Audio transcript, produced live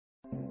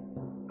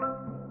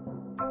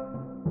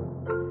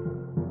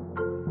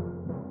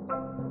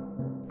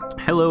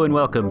Hello and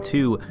welcome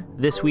to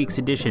this week's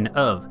edition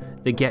of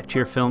the Get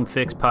Your Film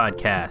Fix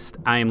podcast.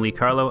 I am Lee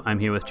Carlo. I'm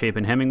here with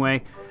Chapin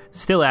Hemingway.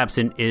 Still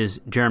absent is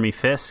Jeremy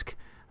Fisk.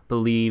 I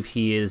believe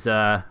he is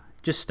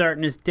just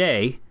starting his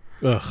day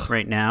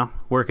right now,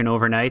 working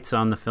overnights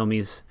on the film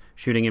he's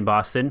shooting in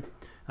Boston.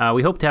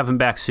 We hope to have him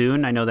back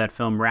soon. I know that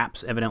film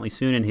wraps evidently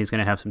soon, and he's going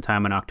to have some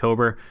time in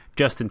October,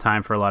 just in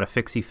time for a lot of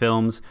fixie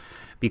films.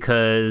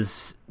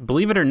 Because,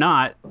 believe it or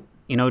not,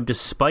 you know,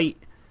 despite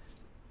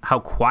how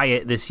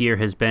quiet this year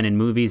has been in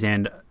movies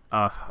and,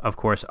 of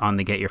course, on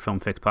the Get Your Film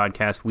Fix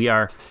podcast, we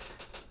are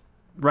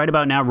right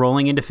about now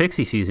rolling into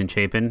fixie season,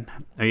 Chapin.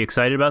 Are you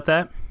excited about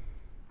that?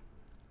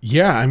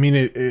 Yeah, I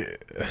mean,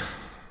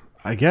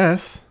 I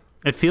guess.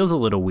 It feels a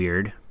little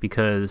weird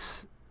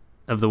because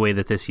of the way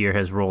that this year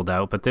has rolled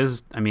out, but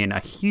there's, I mean, a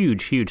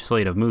huge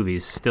slate of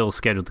movies still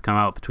scheduled to come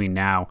out between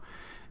now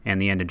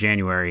and the end of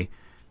January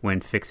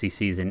when fixie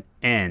season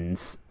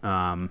ends.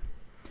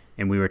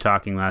 And we were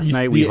talking last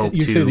night. We hope to.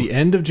 You say the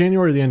end of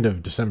January or the end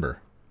of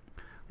December?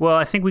 Well,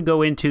 I think we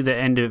go to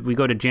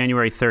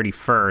January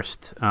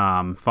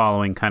 31st,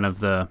 following kind of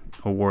the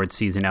award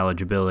season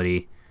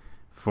eligibility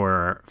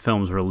for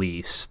films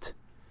released.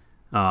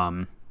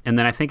 And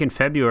then I think in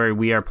February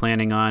we are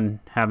planning on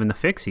having the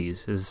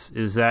fixies.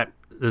 Does that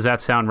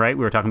sound right?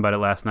 We were talking about it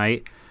last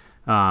night,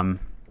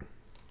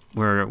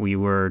 where we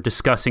were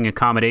discussing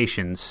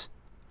accommodations.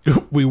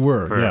 We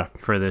were,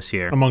 for this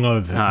year, among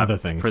other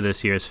things, for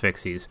this year's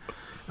fixies.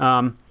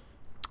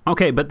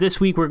 Okay, but this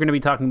week we're going to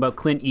be talking about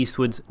Clint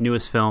Eastwood's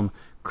newest film,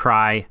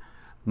 Cry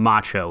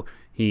Macho.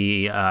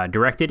 He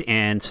directed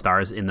and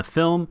stars in the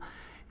film,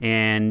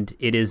 and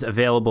it is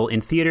available in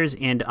theaters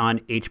and on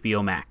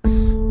HBO Max.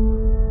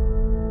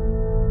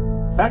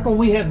 Back when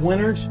we had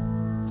winners,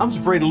 I was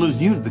afraid to lose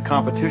you to the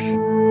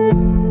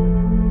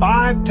competition.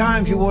 5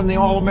 times you won the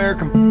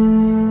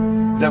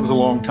All-American. That was a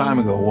long time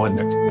ago,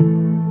 wasn't it?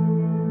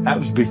 That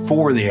was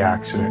before the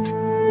accident,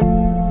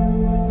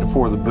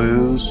 before the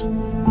booze.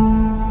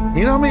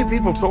 You know how many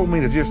people told me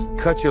to just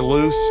cut you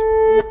loose?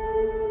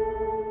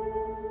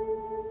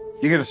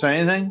 You gonna say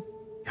anything?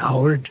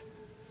 Howard,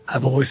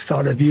 I've always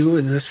thought of you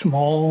as a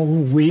small,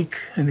 weak,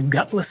 and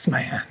gutless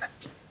man.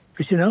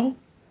 But you know,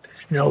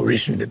 there's no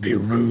reason to be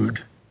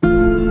rude.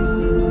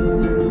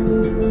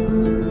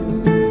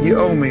 You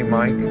owe me,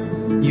 Mike.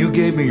 You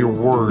gave me your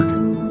word.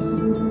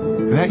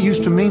 And that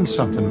used to mean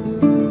something.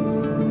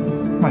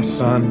 My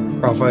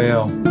son,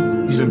 Rafael,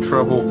 he's in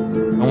trouble.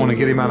 I want to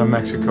get him out of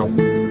Mexico.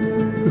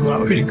 You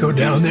want me to go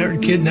down there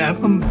and kidnap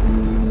him?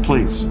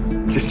 Please,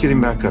 just get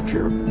him back up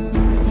here.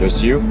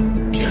 Just you?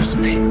 Just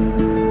me.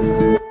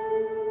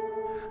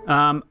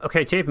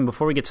 Okay, Chapin,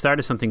 before we get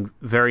started, something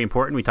very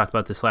important. We talked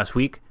about this last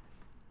week.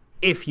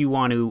 If you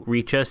want to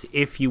reach us,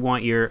 if you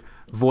want your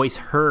voice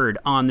heard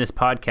on this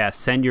podcast,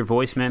 send your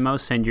voice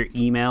memos, send your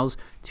emails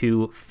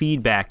to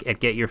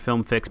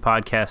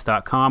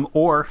feedback@getyourfilmfixpodcast.com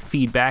or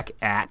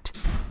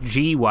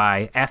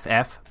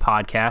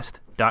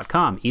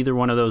feedback@gyffpodcast.com. Either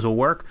one of those will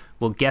work.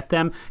 We'll get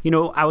them. You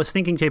know, I was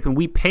thinking, Chapin,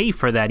 we pay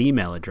for that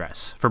email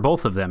address, for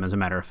both of them, as a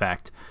matter of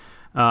fact.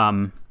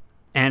 And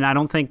I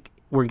don't think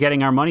we're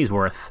getting our money's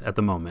worth at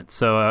the moment.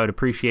 So I would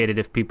appreciate it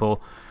if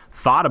people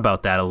thought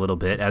about that a little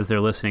bit as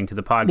they're listening to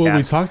the podcast. Well,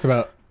 we talked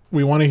about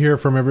we want to hear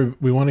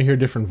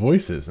different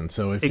voices, and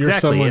so if you're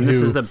someone and this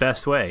who is the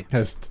best way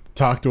has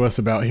talked to us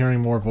about hearing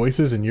more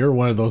voices, and you're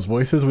one of those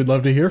voices, we'd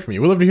love to hear from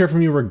you. We'd love to hear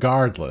from you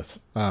regardless.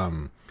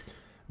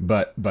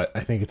 But I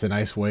think it's a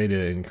nice way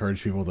to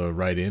encourage people to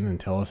write in and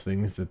tell us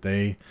things that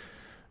they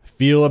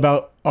feel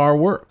about our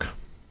work.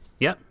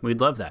 Yeah, we'd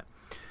love that.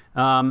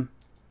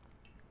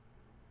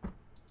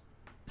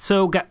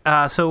 So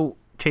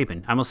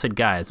Chapin, I almost said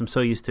guys. I'm so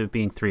used to it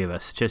being 3 of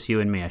us, just you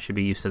and me. I should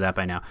be used to that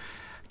by now.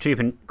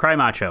 Chapin, Cry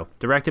Macho,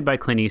 directed by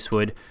Clint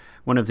Eastwood,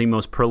 one of the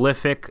most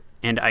prolific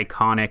and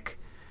iconic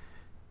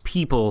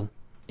people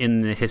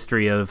in the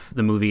history of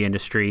the movie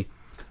industry.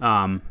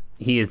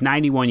 He is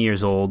 91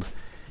 years old.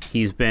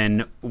 He's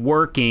been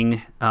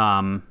working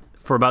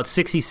for about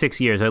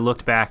 66 years. I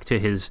looked back to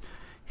his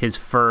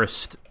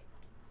first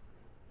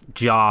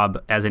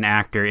job as an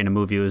actor in a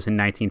movie. It was in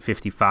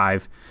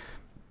 1955.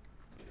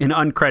 An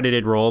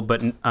uncredited role,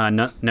 but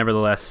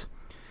nevertheless,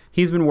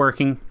 he's been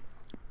working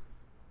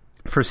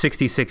for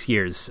 66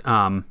 years.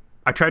 I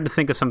tried to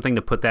think of something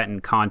to put that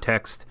in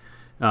context.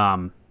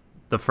 The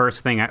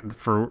first thing,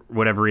 for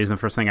whatever reason,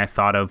 the first thing I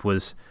thought of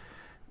was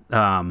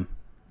that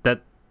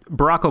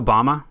Barack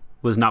Obama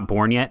was not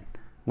born yet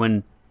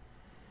when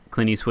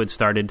Clint Eastwood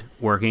started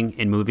working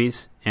in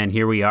movies, and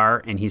here we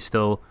are, and he's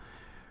still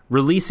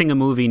releasing a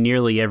movie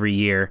nearly every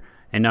year,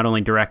 and not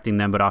only directing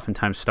them, but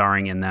oftentimes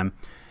starring in them.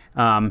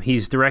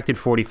 He's directed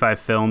 45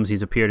 films.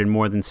 He's appeared in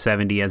more than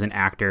 70 as an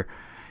actor.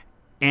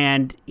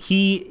 And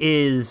he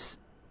is,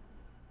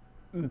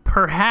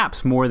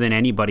 perhaps more than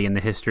anybody in the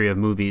history of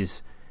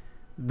movies,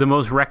 the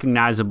most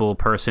recognizable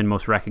person,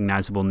 most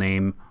recognizable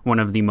name, one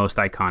of the most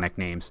iconic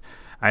names.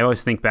 I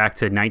always think back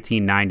to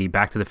 1990,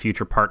 Back to the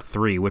Future Part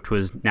 3, which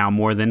was now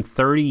more than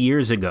 30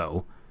 years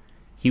ago.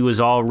 He was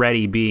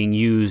already being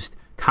used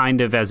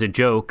kind of as a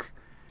joke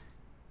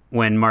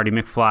when Marty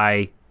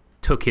McFly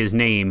took his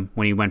name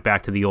when he went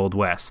back to the Old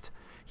West.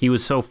 He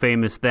was so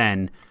famous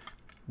then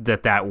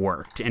that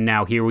worked. And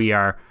now here we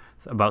are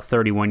about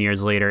 31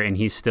 years later, and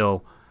he's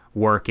still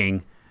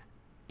working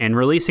and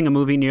releasing a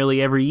movie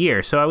nearly every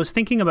year. So I was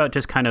thinking about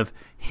just kind of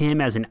him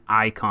as an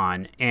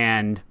icon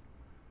and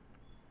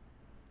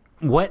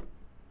what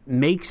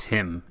makes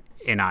him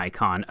an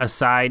icon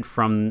aside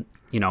from,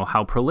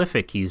 how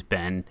prolific he's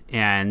been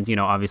and,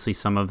 obviously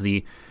some of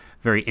the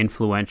very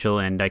influential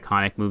and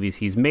iconic movies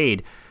he's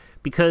made.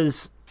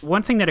 Because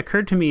one thing that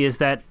occurred to me is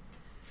that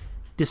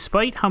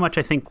despite how much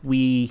I think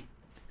we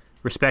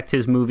respect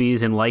his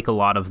movies and like a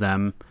lot of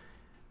them,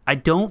 I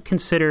don't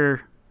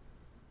consider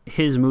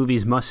his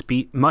movies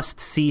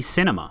must-see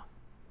cinema.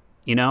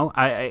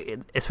 I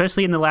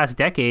especially in the last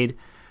decade,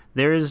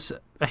 there's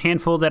a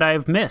handful that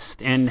I've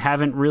missed and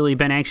haven't really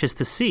been anxious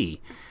to see.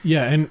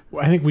 Yeah, and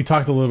I think we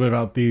talked a little bit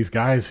about these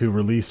guys who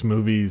release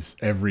movies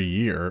every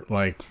year,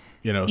 like,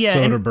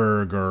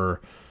 Soderbergh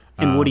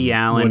and Woody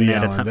Allen for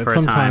a time.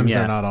 Sometimes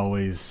they're not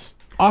always,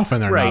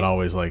 often they're not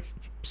always like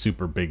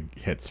super big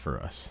hits for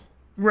us.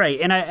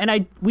 Right,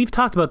 and we've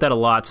talked about that a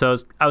lot. So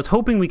I was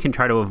hoping we can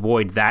try to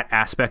avoid that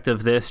aspect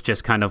of this,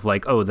 just kind of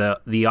like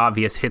the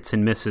obvious hits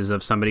and misses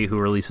of somebody who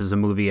releases a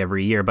movie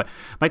every year. But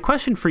my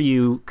question for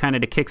you, kind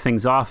of to kick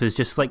things off, is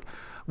just like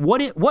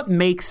what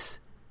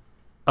makes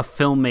a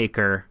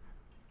filmmaker,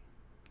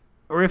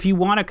 or if you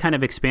want to kind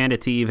of expand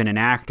it to even an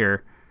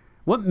actor,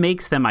 what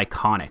makes them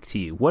iconic to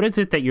you? What is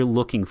it that you're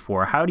looking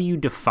for? How do you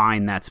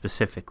define that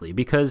specifically?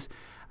 Because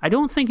I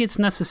don't think it's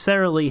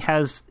necessarily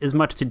has as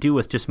much to do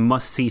with just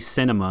must-see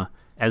cinema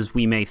as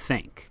we may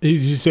think.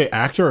 Did you say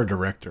actor or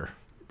director?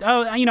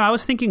 Oh, I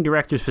was thinking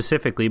director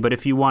specifically, but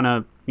if you want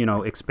to,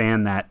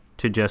 expand that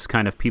to just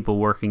kind of people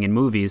working in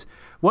movies,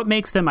 what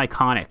makes them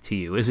iconic to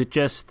you? Is it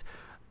just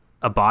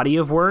a body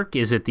of work?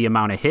 Is it the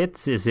amount of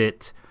hits? Is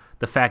it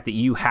the fact that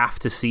you have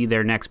to see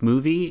their next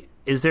movie?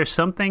 Is there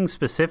something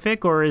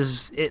specific, or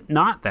is it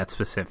not that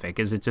specific?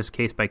 Is it just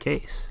case by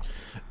case?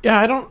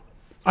 Yeah,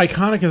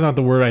 iconic is not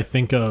the word I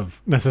think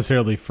of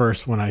necessarily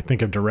first when I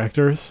think of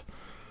directors.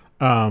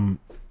 I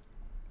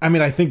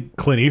think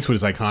Clint Eastwood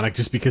is iconic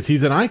just because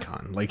he's an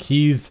icon. Like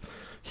he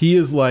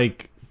is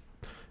like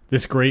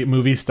this great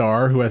movie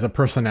star who has a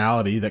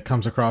personality that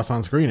comes across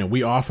on screen, and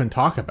we often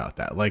talk about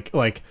that.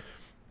 Like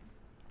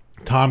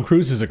Tom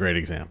Cruise is a great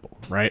example,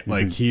 right? Mm-hmm.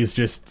 Like he's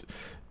just,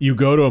 you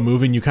go to a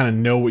movie and you kind of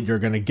know what you're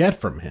going to get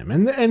from him,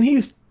 and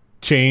he's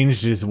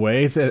changed his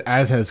ways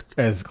as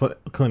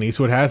Clint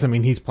Eastwood has. I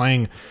mean, he's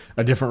playing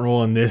a different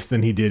role in this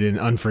than he did in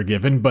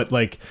Unforgiven, but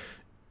like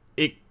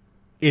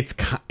it's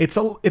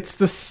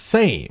the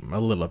same a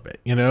little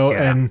bit,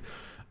 Yeah.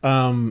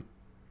 And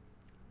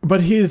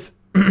but his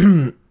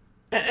and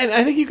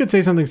I think you could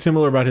say something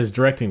similar about his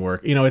directing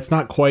work. It's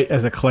not quite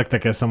as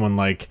eclectic as someone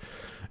like,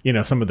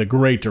 some of the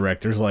great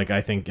directors, like I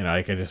think,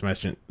 like I just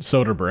mentioned,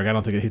 Soderbergh. I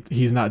don't think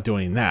he's not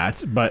doing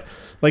that, but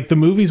like the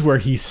movies where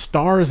he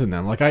stars in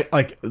them,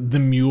 like The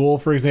Mule,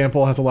 for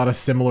example, has a lot of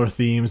similar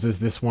themes as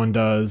this one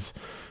does.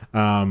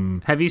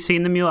 Have you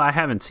seen The Mule? I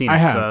haven't seen it. I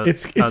have.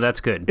 So, that's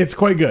good. It's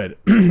quite good.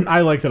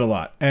 I liked it a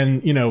lot.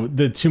 And,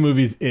 the two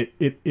movies,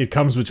 it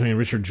comes between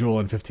Richard Jewell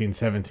and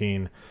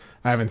 1517.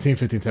 I haven't seen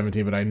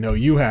 1517, but I know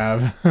you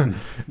have.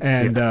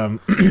 And,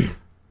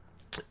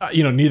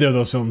 neither of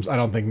those films I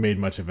don't think made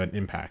much of an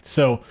impact.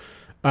 So,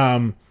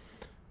 I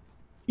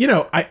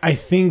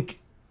think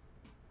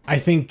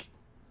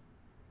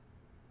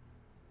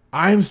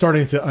I'm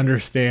starting to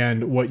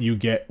understand what you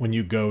get when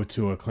you go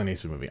to a Clint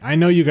Eastwood movie. I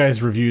know you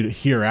guys reviewed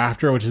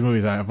Hereafter, which is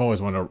movies I've always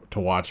wanted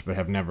to watch but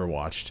have never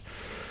watched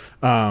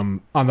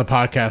on the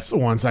podcast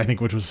once, I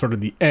think, which was sort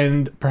of the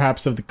end,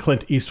 perhaps, of the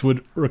Clint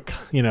Eastwood,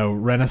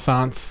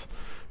 renaissance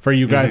for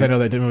you guys. Mm-hmm. I know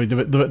that movie,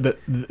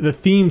 the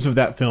themes of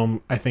that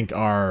film, I think,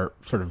 are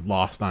sort of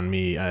lost on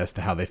me as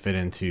to how they fit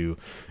into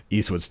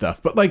Eastwood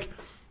stuff. But like,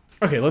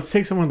 okay, let's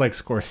take someone like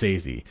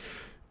Scorsese.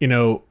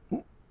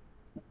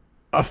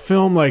 A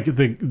film like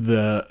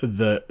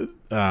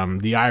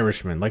the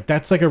Irishman, like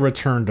that's like a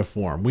return to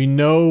form. We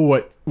know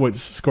what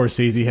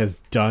Scorsese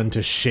has done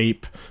to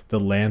shape the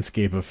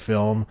landscape of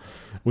film.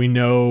 We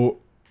know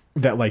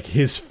that like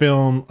a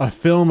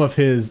film of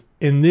his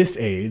in this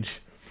age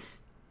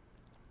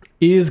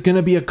is going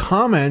to be a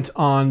comment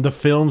on the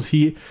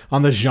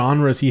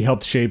genres he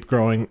helped shape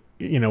growing,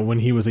 when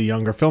he was a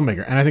younger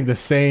filmmaker. And I think the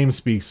same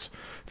speaks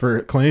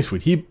for Clint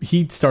Eastwood.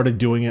 He started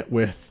doing it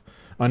with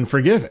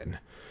Unforgiven.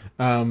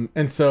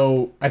 And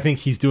so I think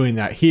he's doing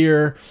that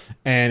here,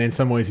 and in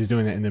some ways he's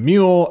doing that in The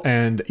Mule.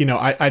 And,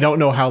 I don't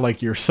know how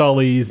like your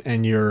Sullys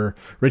and your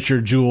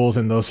Richard Jewells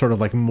and those sort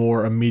of like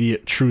more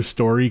immediate true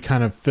story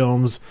kind of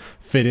films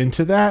fit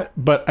into that.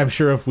 But I'm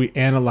sure if we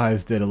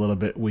analyzed it a little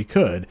bit, we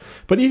could.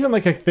 But even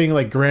like a thing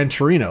like Gran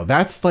Torino,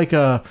 that is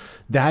a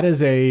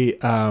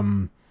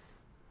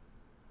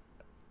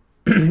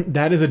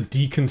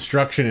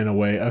deconstruction in a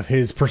way of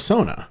his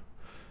persona.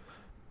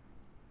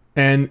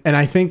 And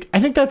I think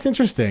that's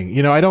interesting.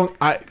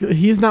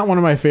 He's not one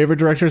of my favorite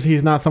directors.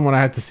 He's not someone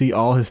I have to see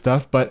all his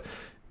stuff, but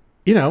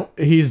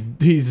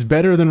he's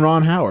better than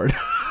Ron Howard.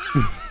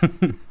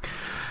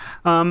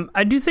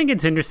 I do think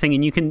it's interesting,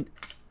 and you can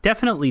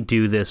definitely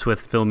do this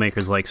with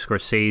filmmakers like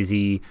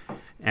Scorsese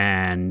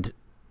and,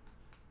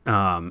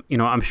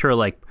 I'm sure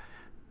like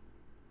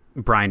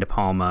Brian De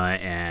Palma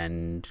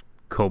and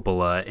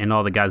Coppola and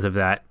all the guys of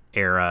that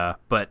era.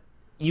 But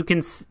you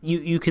can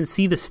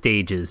see the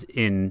stages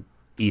in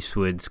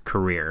Eastwood's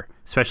career,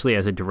 especially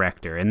as a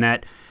director, and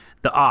that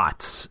the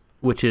aughts,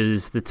 which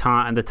is the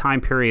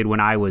time period when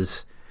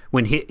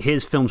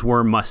his films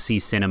were must-see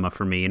cinema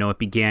for me. It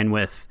began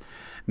with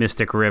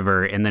Mystic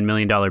River, and then $1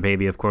 Million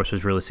Baby, of course,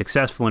 was really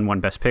successful and won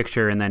Best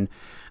Picture, and then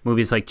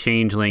movies like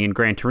Changeling and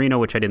Gran Torino,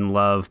 which I didn't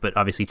love, but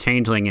obviously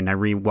Changeling, and I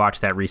rewatched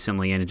that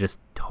recently, and it just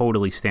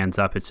totally stands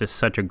up. It's just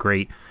such a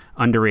great,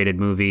 underrated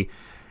movie.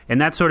 And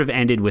that sort of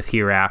ended with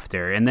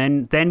Hereafter. And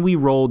then we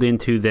rolled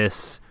into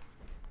this,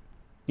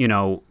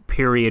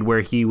 period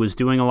where he was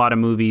doing a lot of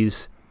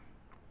movies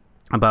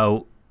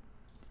about,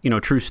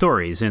 true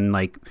stories and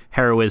like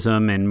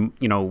heroism and,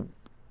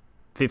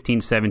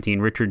 1517,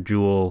 Richard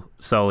Jewell,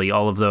 Sully,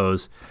 all of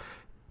those.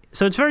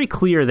 So it's very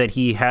clear that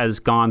he has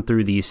gone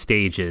through these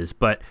stages,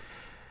 but,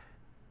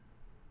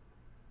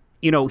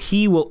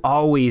 he will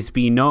always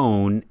be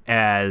known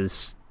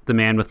as the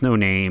man with no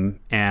name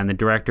and the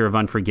director of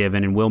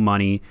Unforgiven and Will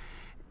Money.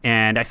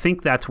 And I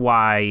think that's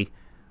why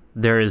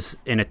there's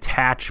an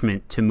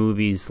attachment to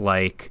movies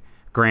like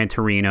Gran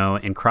Torino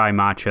and Cry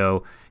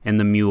Macho and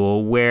The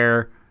Mule,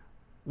 where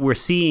we're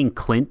seeing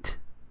Clint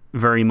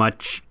very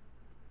much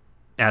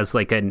as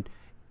like an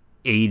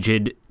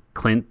aged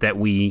Clint that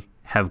we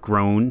have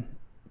grown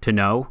to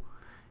know.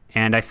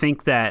 And I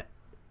think that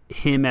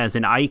him as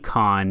an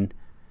icon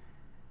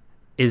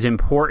is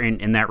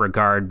important in that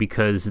regard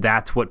because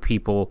that's what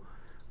people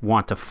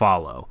want to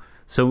follow.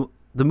 So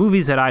the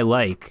movies that I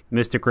like,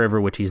 Mystic River,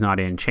 which he's not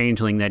in,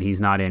 Changeling that he's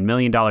not in, $1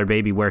 Million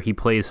Baby, where he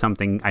plays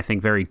something I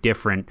think very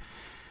different.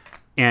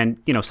 And,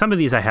 some of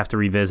these I have to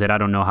revisit. I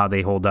don't know how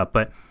they hold up,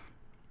 but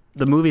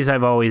the movies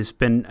I've always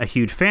been a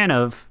huge fan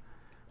of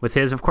with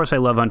his, of course I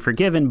love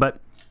Unforgiven, but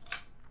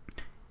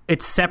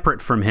it's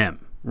separate from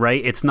him,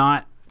 right? It's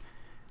not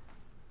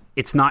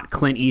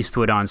Clint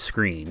Eastwood on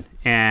screen.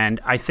 And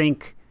I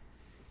think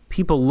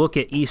people look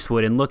at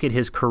Eastwood and look at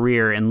his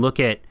career and look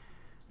at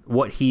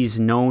what he's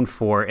known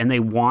for, and they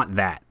want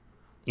that.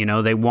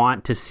 They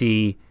want to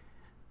see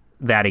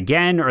that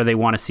again, or they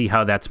want to see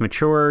how that's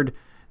matured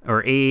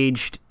or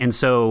aged. And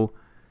so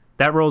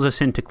that rolls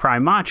us into Cry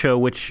Macho,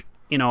 which,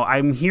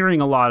 I'm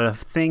hearing a lot of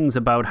things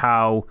about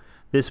how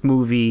this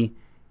movie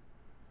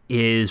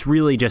is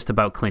really just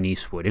about Clint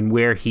Eastwood and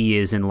where he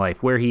is in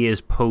life, where he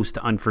is post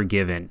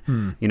Unforgiven,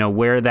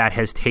 where that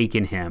has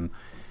taken him.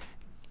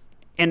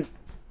 And,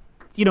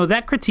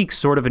 that critique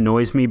sort of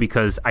annoys me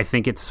because I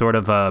think it's sort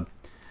of a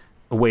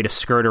way to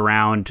skirt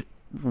around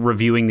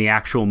reviewing the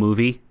actual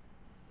movie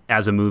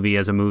as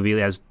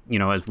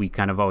we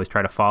kind of always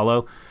try to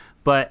follow.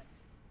 But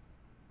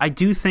I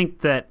do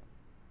think that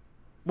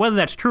whether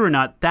that's true or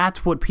not,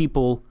 that's what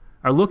people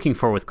are looking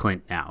for with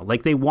Clint now.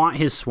 Like, they want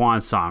his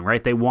swan song,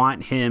 right? They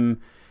want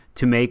him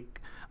to make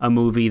a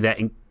movie that,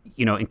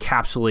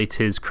 encapsulates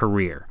his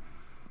career.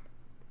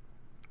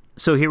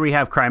 So here we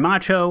have Cry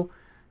Macho.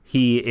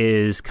 He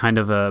is kind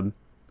of a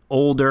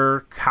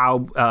older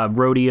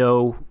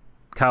rodeo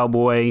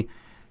cowboy.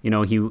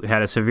 He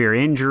had a severe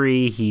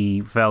injury.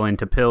 He fell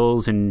into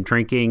pills and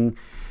drinking.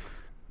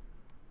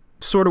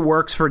 Sort of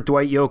works for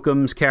Dwight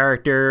Yoakam's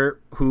character,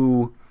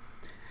 who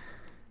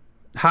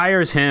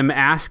hires him,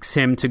 asks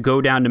him to go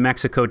down to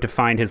Mexico to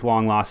find his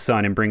long-lost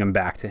son and bring him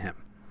back to him.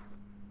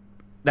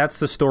 That's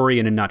the story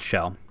in a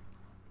nutshell.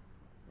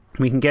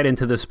 We can get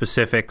into the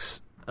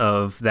specifics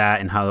of that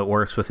and how it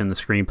works within the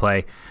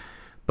screenplay.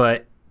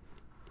 But,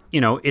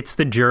 it's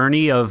the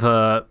journey of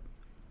a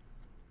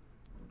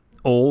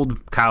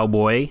old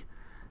cowboy,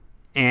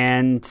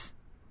 and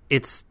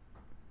it's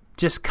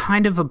just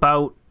kind of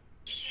about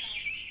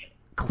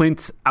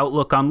Clint's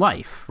outlook on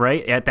life,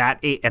 right? At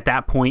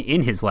that point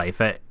in his life,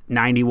 at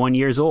 91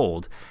 years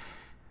old.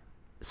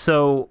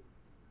 So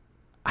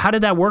how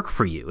did that work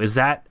for you? Is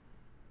that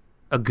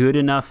a good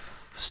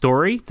enough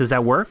story? Does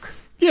that work?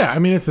 Yeah, I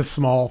mean, it's a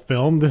small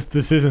film.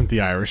 This isn't The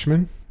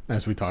Irishman,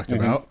 as we talked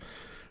about.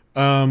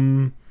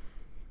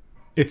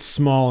 It's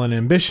small in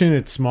ambition.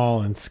 It's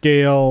small in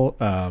scale.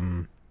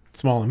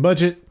 Small in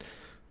budget.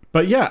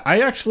 But yeah,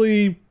 I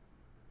actually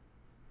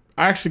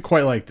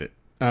quite liked it.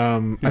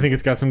 I think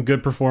it's got some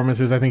good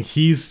performances. I think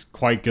he's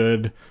quite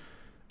good.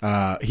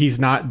 He's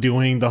not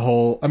doing the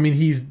whole. I mean,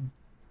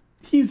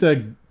 he's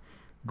a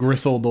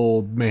grizzled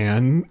old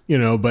man,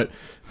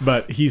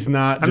 but he's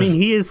not. I mean,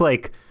 he is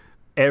like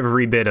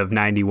every bit of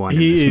 91 in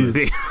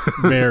this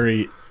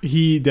movie.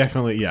 He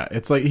definitely, yeah.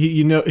 It's like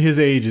his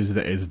age is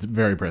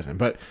very present,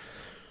 but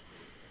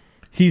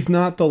he's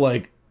not the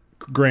like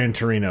Gran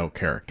Torino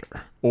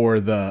character or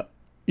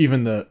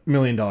even the $1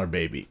 Million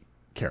Baby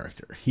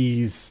character.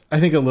 He's, I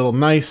think, a little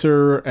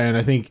nicer, and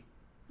I think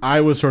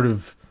I was sort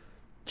of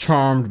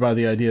charmed by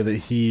the idea that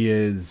he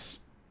is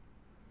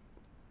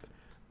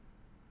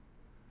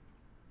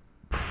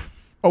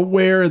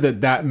aware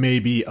that may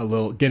be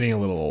getting a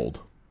little old,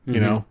 you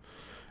know?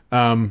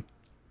 And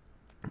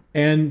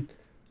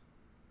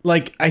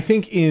like, I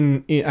think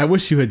I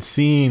wish you had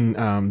seen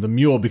The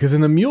Mule, because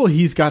in The Mule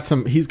he's got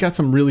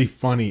some really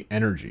funny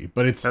energy,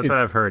 but that's what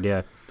I've heard.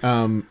 Yeah.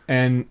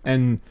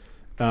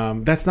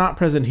 That's not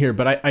present here,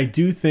 but I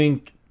do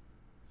think,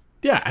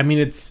 yeah, I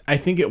mean, I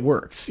think it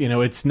works. You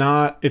know, it's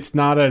not a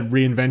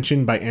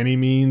reinvention by any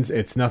means.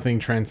 It's nothing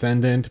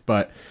transcendent,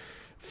 but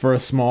for a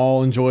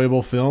small,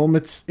 enjoyable film,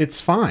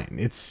 it's fine.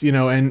 It's, you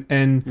know,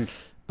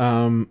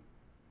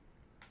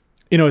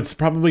 you know, it's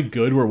probably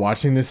good we're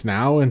watching this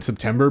now in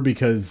September,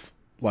 because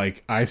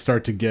like I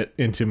start to get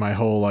into my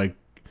whole like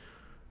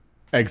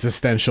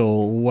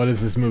existential, what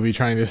is this movie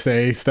trying to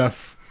say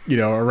stuff, you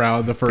know,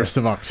 around the 1st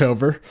of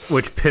October,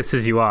 which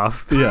pisses you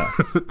off. Yeah.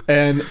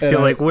 And you're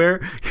like, where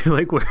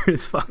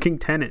is fucking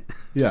Tenet?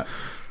 Yeah.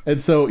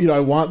 And so, you know, I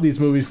want these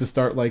movies to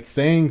start like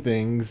saying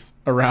things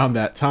around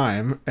that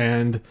time.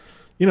 And,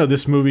 you know,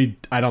 this movie,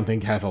 I don't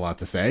think has a lot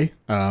to say.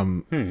 I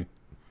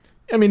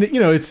mean, you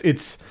know,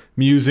 it's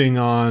musing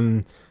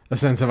on a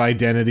sense of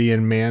identity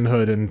and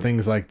manhood and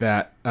things like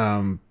that.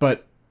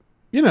 But,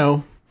 you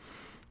know,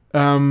 I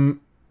don't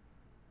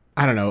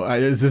know.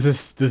 Does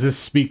this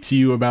speak to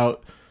you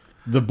about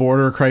the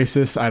border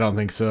crisis? I don't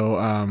think so.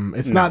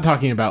 It's not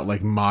talking about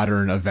like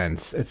modern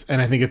events.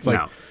 And I think it's like,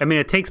 no. I mean,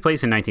 it takes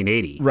place in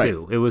 1980 right.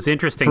 too. It was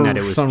interesting that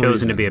it was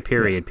chosen to be a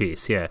period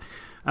piece. Yeah.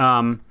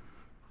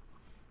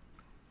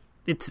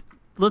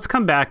 Let's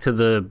come back to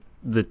the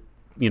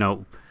you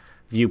know,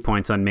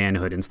 viewpoints on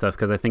manhood and stuff,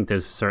 because I think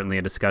there's certainly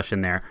a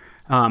discussion there.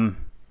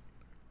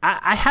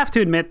 I have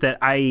to admit that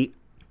I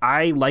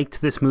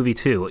liked this movie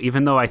too,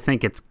 even though I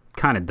think it's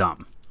kind of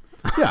dumb.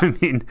 Yeah. I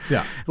mean,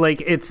 yeah.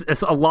 Like it's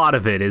a lot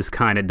of it is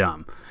kind of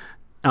dumb.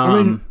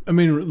 I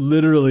mean,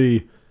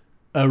 literally,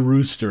 a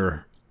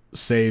rooster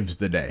saves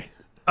the day.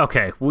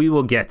 Okay, we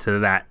will get to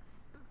that,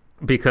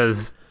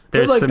 because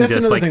there's like, some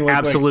just like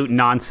absolute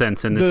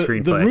nonsense in the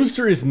screenplay. The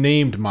rooster is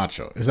named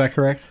Macho. Is that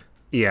correct?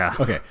 Yeah.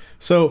 Okay,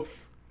 so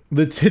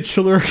the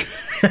titular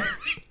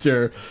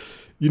character,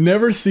 you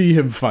never see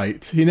him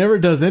fight. He never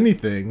does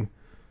anything.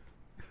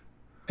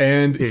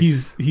 And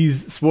he's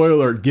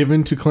spoiler,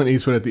 given to Clint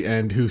Eastwood at the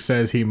end, who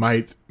says he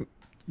might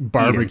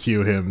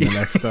barbecue him the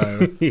next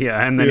time.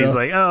 Yeah, and then he's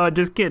like, "Oh,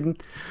 just kidding."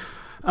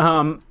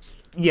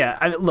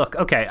 Yeah, look,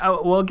 okay,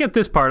 we'll get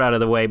this part out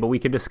of the way, but we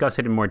could discuss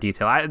it in more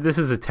detail. This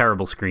is a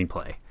terrible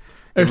screenplay.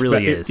 It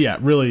really is. Yeah,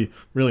 really,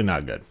 really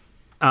not good.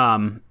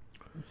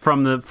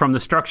 From the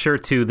structure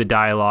to the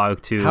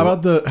dialogue to how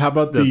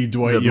about the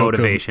Dwight Yoakam,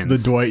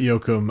 motivations, the Dwight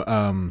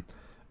Yoakam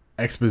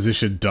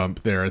exposition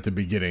dump there at the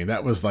beginning.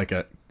 That was like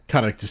a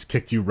kind of just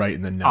kicked you right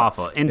in the nuts.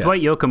 Awful. And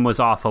Dwight Yoakam was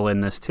awful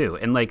in this too.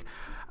 And like,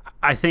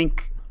 I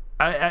think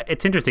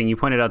it's interesting. You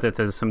pointed out that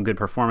there's some good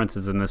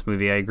performances in this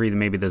movie. I agree that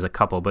maybe there's a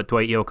couple, but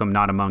Dwight Yoakam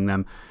not among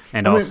them.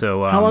 And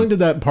also, how long did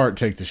that part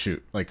take to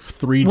shoot? Like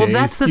 3 days. Well,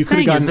 that's the you thing.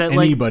 You could have gotten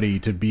anybody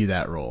to be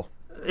that role.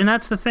 And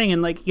that's the thing.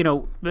 And like, you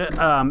know,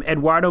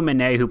 Eduardo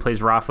Manet, who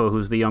plays Raffo,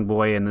 who's the young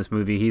boy in this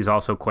movie, he's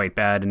also quite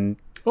bad. And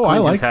I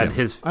liked him.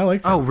 I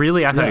liked him. Oh,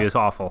 really? I thought he was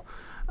awful.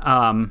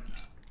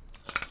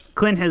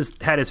 Clint has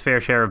had his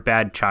fair share of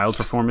bad child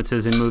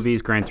performances in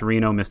movies, Gran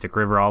Torino, Mystic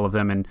River, all of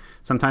them, and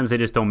sometimes they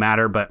just don't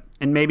matter,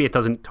 and maybe it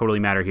doesn't totally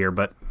matter here,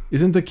 but...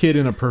 Isn't The Kid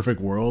in a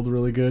Perfect World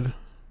really good?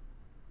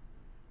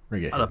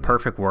 The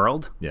Perfect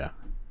World? Yeah.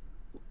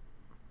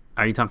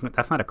 Are you talking about...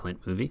 That's not a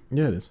Clint movie.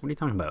 Yeah, it is. What are you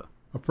talking about?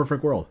 A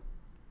Perfect World.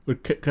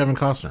 With Kevin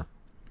Costner.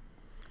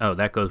 Oh,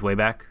 that goes way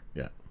back?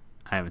 Yeah.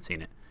 I haven't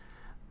seen it.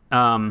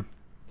 But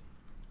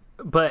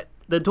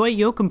the Dwight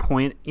Yoakam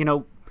point, you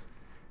know...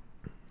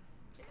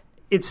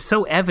 It's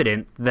so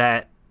evident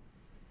that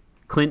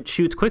Clint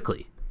shoots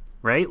quickly,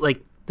 right?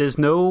 Like, there's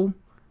no,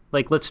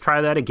 like, let's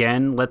try that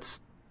again. Let's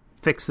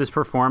fix this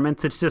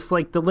performance. It's just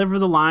like, deliver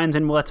the lines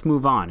and let's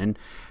move on. And,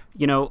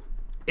 you know,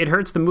 it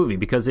hurts the movie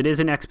because it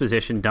is an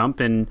exposition dump.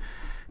 And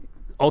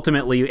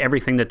ultimately,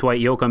 everything that Dwight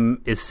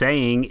Yoakam is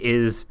saying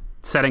is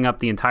setting up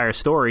the entire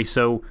story.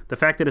 So the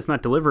fact that it's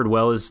not delivered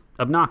well is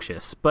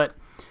obnoxious. But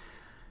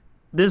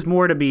there's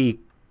more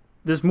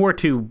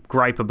to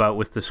gripe about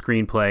with the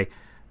screenplay.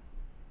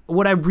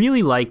 What I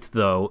really liked,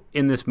 though,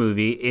 in this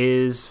movie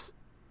is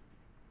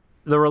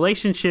the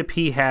relationship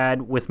he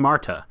had with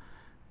Marta,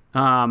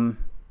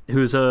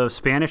 who's a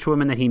Spanish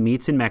woman that he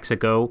meets in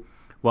Mexico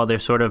while they're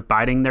sort of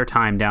biding their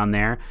time down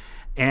there.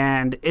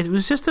 And it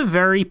was just a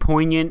very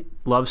poignant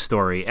love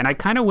story. And I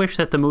kind of wish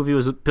that the movie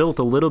was built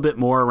a little bit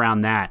more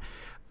around that,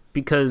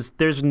 because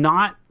there's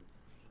not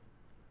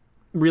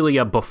really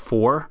a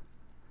before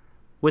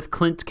with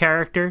Clint's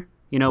character.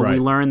 You know, right. We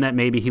learn that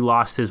maybe he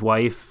lost his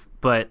wife,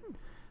 but...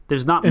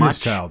 There's not much.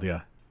 His child,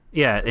 yeah.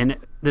 Yeah, and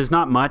there's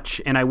not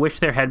much, and I wish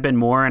there had been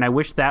more, and I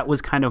wish that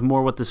was kind of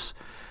more what this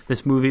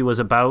movie was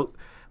about,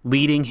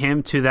 leading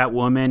him to that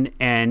woman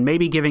and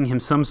maybe giving him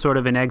some sort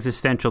of an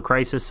existential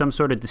crisis, some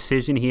sort of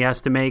decision he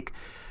has to make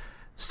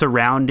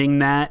surrounding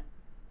that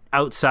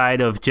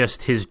outside of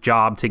just his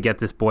job to get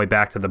this boy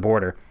back to the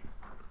border.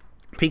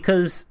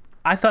 Because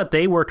I thought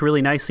they worked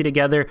really nicely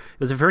together. It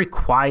was a very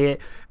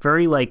quiet,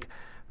 very like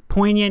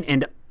poignant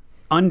and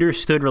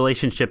understood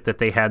relationship that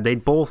they had. They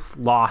both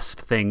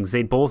lost things.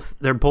 They're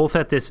both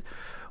at this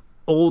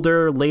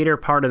older, later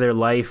part of their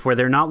life where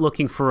they're not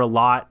looking for a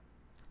lot,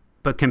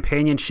 but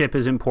companionship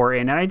is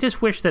important. And I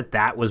just wish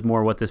that was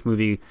more what this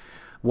movie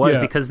was,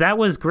 because that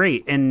was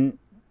great. And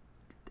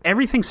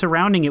everything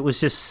surrounding it was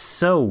just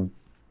so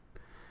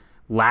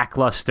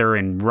lackluster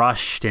and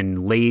rushed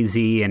and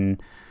lazy.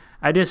 And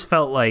I just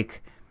felt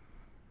like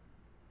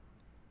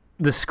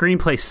the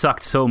screenplay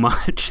sucked so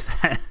much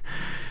that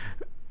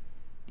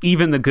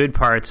even the good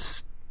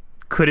parts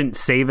couldn't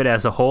save it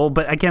as a whole.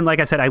 But again, like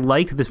I said, I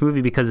liked this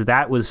movie because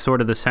that was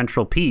sort of the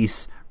central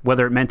piece,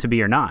 whether it meant to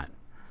be or not.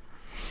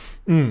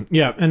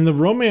 Yeah, and the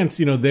romance,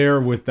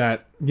 there with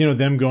that,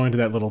 them going to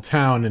that little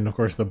town, and of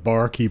course the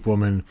barkeep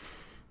woman,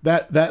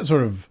 that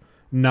sort of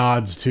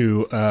nods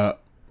to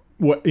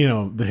what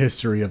the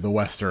history of the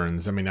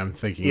Westerns. I mean, I'm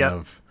thinking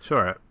of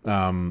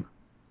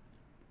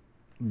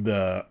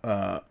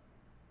the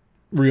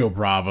Rio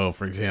Bravo,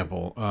 for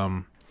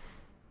example.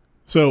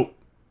 So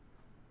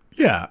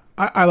yeah,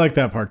 I like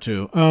that part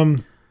too.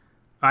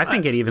 I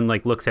think it even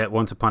looks at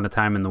Once Upon a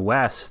Time in the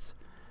West,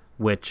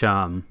 which is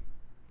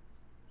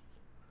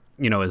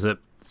a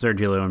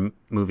Sergio Leone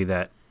movie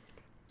that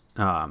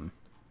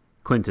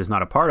Clint is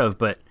not a part of,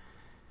 but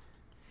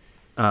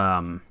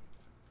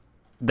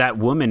that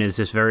woman is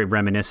just very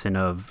reminiscent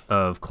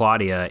of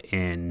Claudia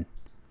in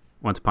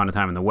Once Upon a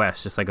Time in the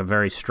West, just like a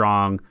very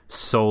strong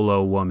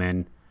solo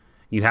woman.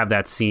 You have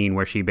that scene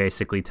where she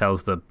basically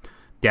tells the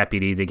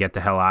deputy to get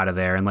the hell out of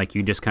there, and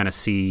you just kind of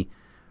see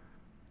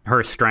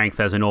her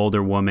strength as an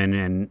older woman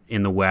and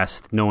in the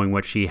West, knowing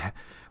what she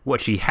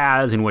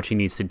has and what she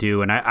needs to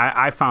do. And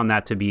I found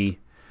that to be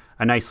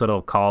a nice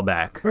little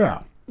callback.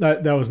 Yeah,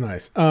 that was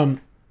nice.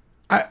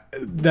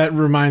 That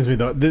reminds me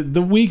though,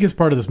 the weakest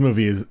part of this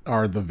movie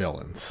are the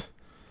villains.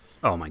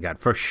 Oh my God,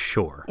 for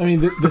sure. I mean,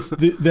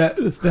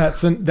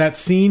 that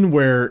scene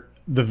where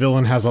the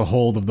villain has a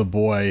hold of the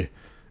boy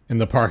in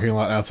the parking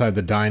lot outside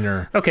the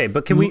diner. Okay,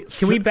 but can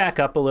we back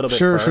up a little bit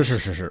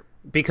first? Sure.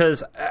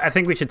 Because I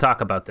think we should talk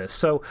about this.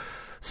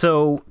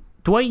 So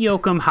Dwight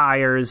Yoakam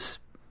hires...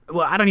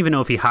 Well, I don't even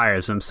know if he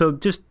hires him. So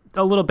just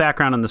a little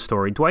background on the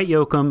story. Dwight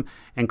Yoakam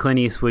and Clint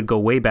Eastwood go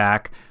way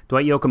back.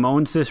 Dwight Yoakam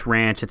owns this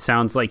ranch. It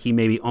sounds like he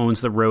maybe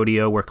owns the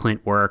rodeo where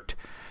Clint worked.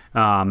 They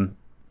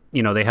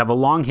have a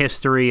long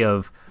history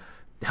of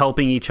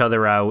helping each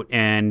other out.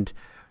 And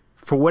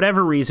for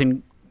whatever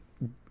reason...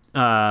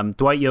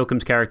 Dwight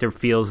Yoakam's character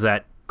feels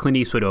that Clint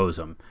Eastwood owes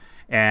him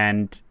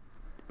and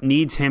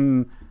needs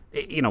him,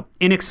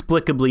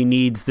 inexplicably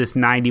needs this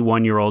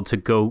 91-year-old to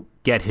go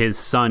get his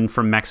son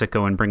from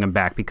Mexico and bring him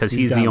back because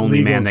he's the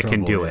only man that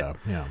can do it.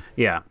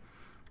 Yeah.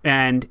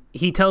 And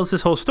he tells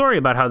this whole story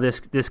about how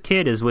this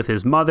kid is with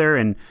his mother,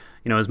 and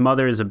his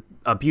mother is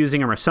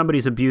abusing him, or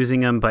somebody's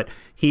abusing him, but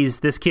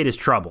this kid is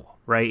trouble,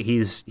 right?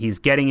 He's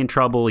getting in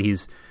trouble.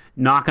 He's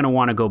not going to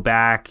want to go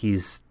back.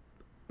 He's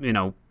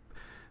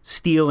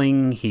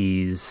stealing,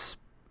 he's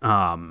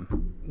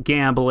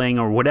gambling,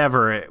 or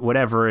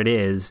whatever it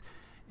is,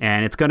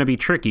 and it's going to be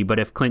tricky. But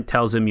if Clint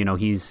tells him,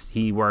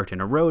 he worked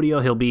in a rodeo,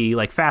 he'll be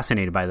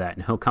fascinated by that,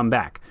 and he'll come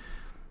back.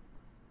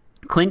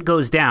 Clint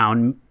goes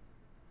down,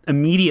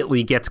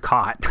 immediately gets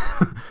caught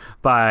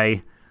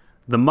by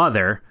the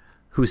mother,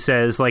 who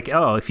says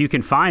oh, if you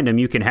can find him,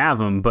 you can have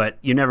him, but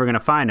you're never going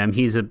to find him.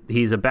 He's a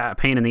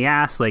pain in the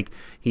ass.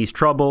 He's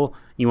trouble.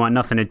 You want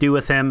nothing to do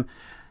with him.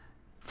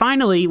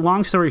 Finally,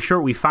 long story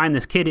short, we find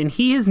this kid, and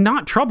he is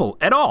not trouble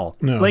at all.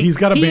 No, he's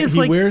got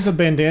he wears a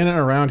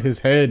bandana around his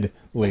head,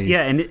 Lee.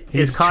 Yeah, and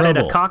is caught at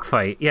a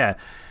cockfight. Yeah.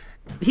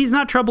 He's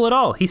not trouble at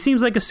all. He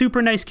seems like a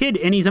super nice kid,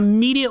 and he's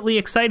immediately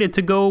excited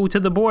to go to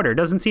the border.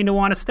 Doesn't seem to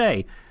want to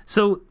stay.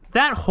 So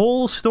that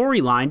whole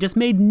storyline just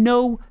made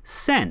no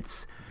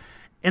sense.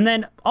 And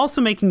then also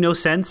making no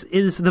sense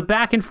is the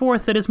back and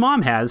forth that his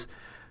mom has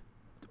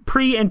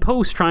pre and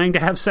post trying to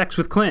have sex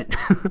with Clint.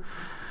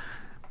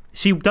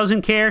 She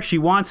doesn't care. She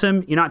wants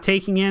him. You're not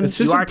taking him. It's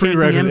just you are taking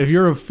him. If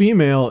you're a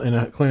female in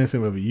a Clint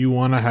Eastwood movie, you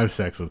want to have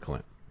sex with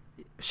Clint.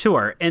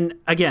 Sure. And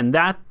again,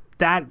 that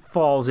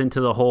falls into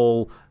the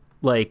whole,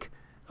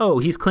 oh,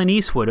 he's Clint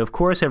Eastwood. Of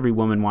course every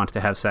woman wants to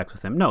have sex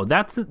with him. No,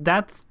 that's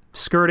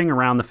skirting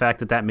around the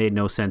fact that made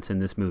no sense in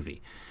this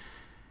movie.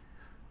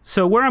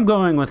 So where I'm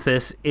going with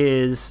this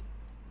is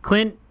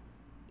Clint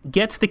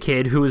gets the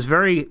kid, who is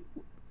very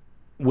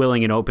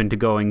willing and open to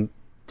going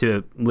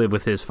to live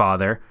with his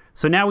father.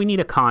 So now we need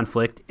a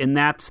conflict, and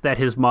that's that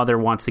his mother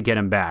wants to get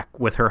him back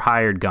with her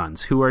hired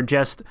guns, who are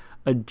just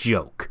a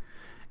joke.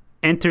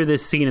 Enter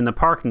this scene in the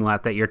parking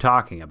lot that you're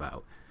talking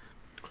about.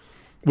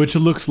 Which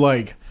looks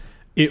like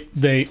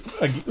they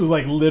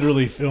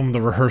literally filmed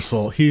the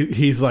rehearsal.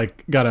 He's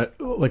got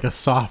a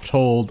soft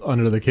hold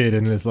under the kid,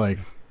 and is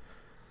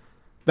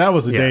that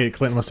was the day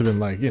Clint must have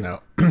been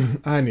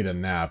I need a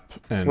nap.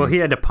 And well, he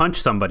had to punch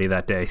somebody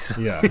that day.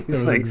 So yeah, it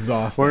was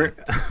exhausting.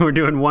 We're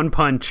doing one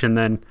punch, and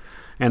then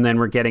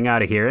we're getting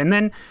out of here. And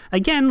then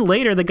again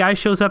later, the guy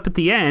shows up at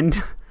the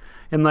end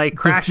and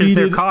crashes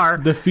their car,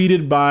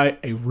 defeated by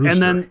a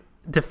rooster.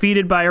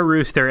 defeated by a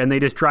rooster, and they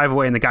just drive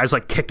away, and the guy's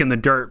like kicking the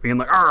dirt, being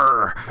like,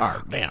 "Arr,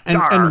 Oh, damn.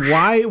 And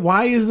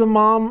why is the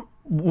mom?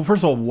 Well,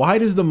 first of all, why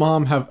does the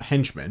mom have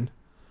henchmen?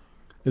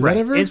 Is that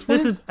ever explained?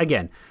 This is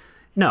again,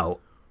 no.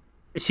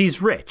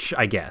 She's rich,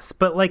 I guess,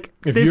 but like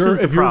If this you're is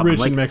the problem. rich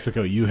like, in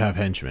Mexico, you have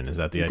henchmen. Is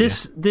that the idea?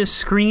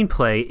 this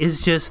screenplay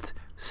is just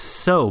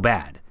so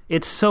bad.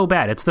 It's so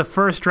bad. It's the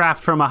first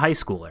draft from a high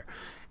schooler,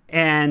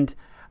 and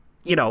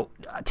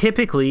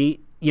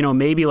typically,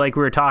 maybe like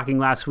we were talking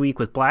last week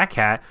with Black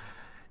Hat,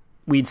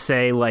 we'd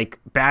say like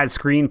bad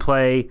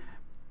screenplay,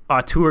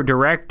 auteur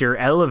director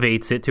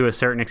elevates it to a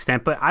certain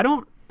extent, but I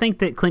don't think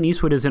that Clint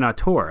Eastwood is an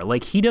auteur.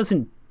 Like, he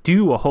doesn't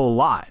do a whole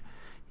lot.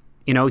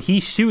 He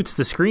shoots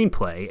the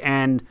screenplay,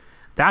 and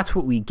that's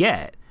what we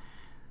get.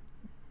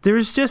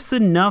 There's just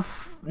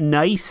enough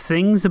nice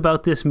things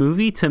about this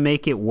movie to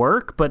make it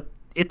work, but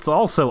it's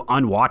also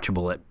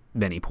unwatchable at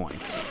many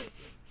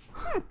points.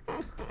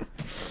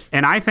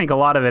 And I think a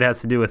lot of it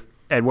has to do with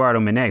Eduardo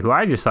Manet, who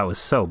I just thought was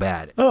so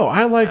bad. Oh,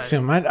 I liked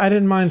him. I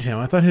didn't mind him.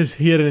 I thought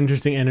he had an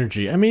interesting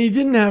energy. I mean, he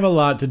didn't have a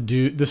lot to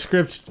do. The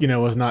script,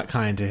 was not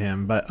kind to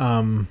him, but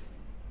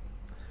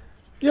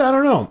yeah, I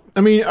don't know.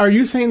 I mean, are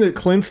you saying that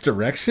Clint's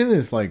direction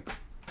is like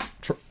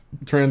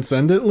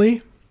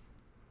transcendently?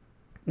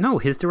 No,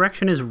 his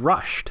direction is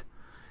rushed,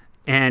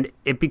 and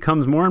it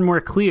becomes more and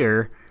more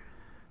clear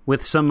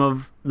with some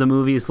of the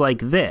movies like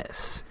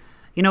this.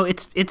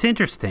 It's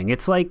interesting.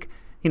 It's like,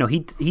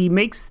 he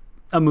makes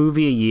a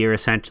movie a year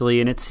essentially,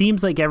 and it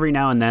seems like every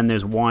now and then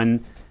there's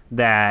one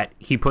that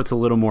he puts a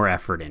little more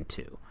effort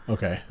into.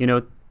 Okay.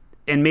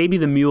 And maybe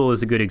The Mule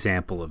is a good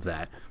example of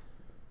that.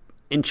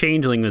 And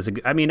Changeling was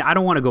I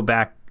don't want to go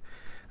back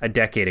a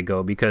decade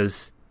ago,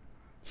 because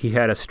he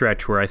had a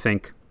stretch where I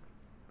think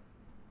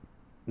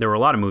there were a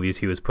lot of movies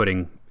he was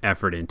putting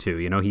effort into.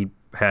 He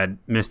had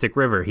Mystic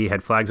River, he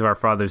had Flags of Our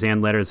Fathers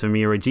and Letters from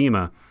Iwo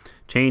Jima,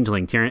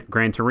 Changeling,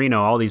 Gran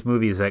Torino, all these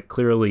movies that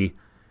clearly,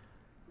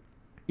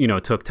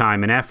 took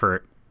time and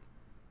effort,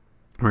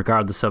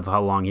 regardless of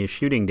how long his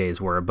shooting days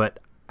were. But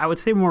I would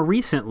say more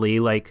recently,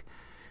 like,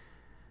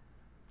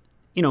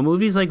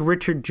 movies like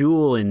Richard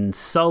Jewell and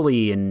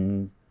Sully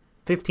and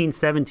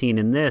 1517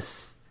 and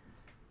this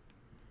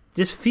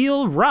just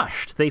feel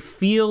rushed. They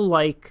feel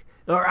like,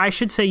 or I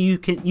should say, you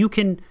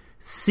can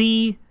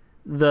see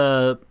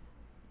the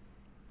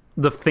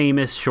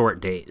famous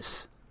short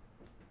days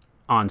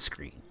on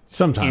screen.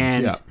 Sometimes,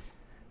 and yeah.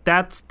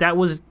 That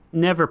was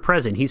never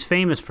present. He's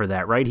famous for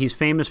that, right? He's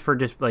famous for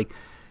just like,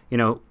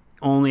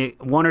 only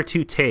 1 or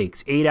 2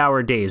 takes,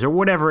 8-hour days, or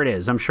whatever it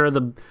is. I'm sure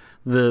the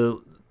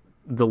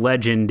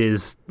legend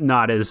is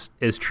not as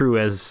true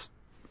as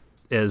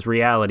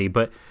reality,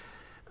 but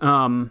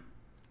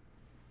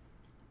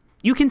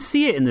you can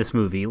see it in this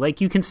movie.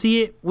 Like, you can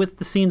see it with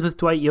the scenes with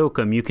Dwight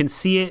Yoakam. You can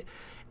see it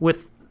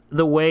with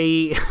the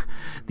way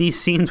these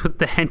scenes with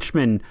the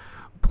henchmen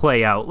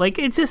play out. Like,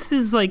 it just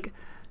is like,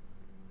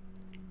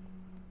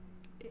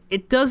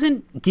 it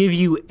doesn't give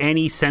you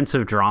any sense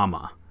of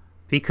drama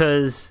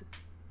because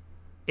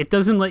it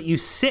doesn't let you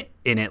sit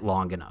in it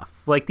long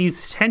enough. Like,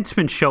 these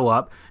henchmen show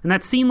up, and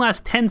that scene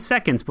lasts 10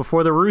 seconds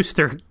before the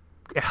rooster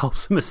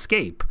helps him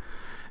escape.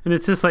 And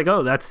it's just like,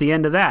 oh, that's the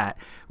end of that.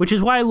 Which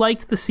is why I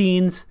liked the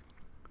scenes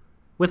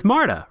with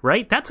Marta,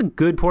 right? That's a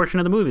good portion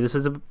of the movie. This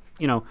is a,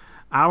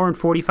 hour and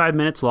 45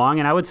 minutes long,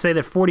 and I would say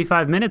that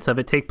 45 minutes of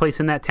it take place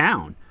in that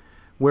town,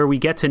 where we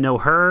get to know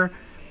her.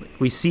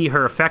 We see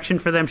her affection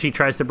for them. She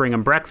tries to bring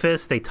them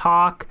breakfast. They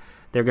talk.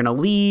 They're going to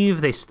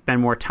leave. They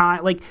spend more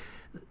time. Like,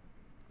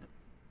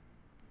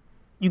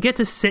 you get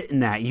to sit in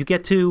that. You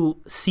get to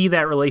see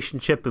that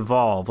relationship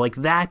evolve. Like,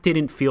 that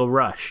didn't feel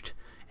rushed.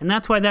 And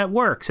that's why that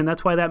works. And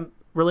that's why that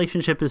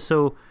relationship is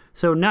so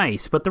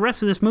nice. But the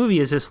rest of this movie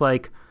is just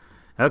like,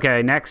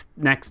 okay, next.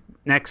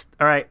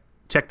 All right,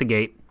 check the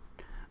gate.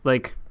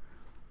 Like,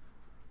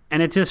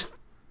 and it just,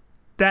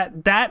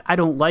 that I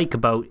don't like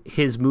about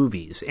his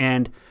movies.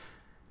 And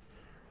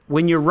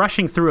when you're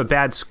rushing through a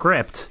bad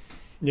script,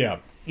 yeah,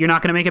 you're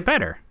not going to make it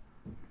better.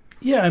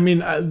 Yeah, I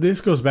mean,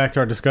 this goes back to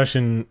our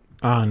discussion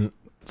on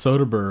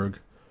Soderbergh.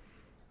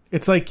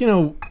 It's like,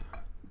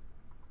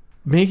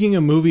 making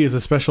a movie is a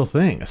special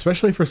thing,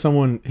 especially for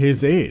someone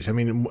his age. I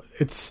mean,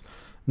 it's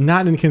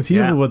not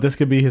inconceivable that this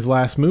could be his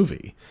last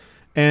movie.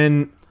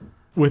 And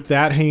with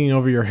that hanging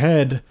over your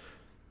head,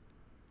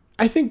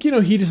 I think,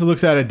 he just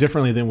looks at it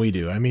differently than we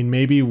do. I mean,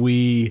 maybe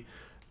we,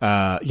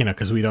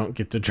 because we don't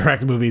get to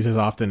direct movies as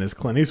often as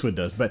Clint Eastwood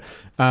does, but,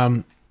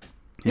 really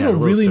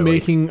silly.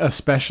 Making a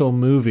special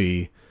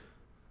movie,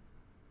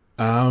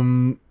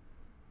 I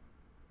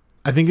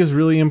think is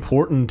really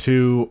important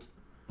to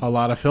a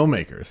lot of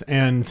filmmakers.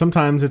 And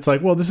sometimes it's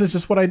like, well, this is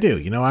just what I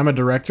do. I'm a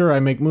director, I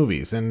make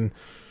movies.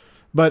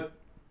 But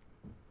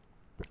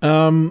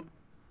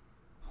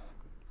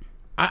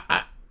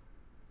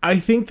I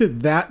think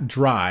that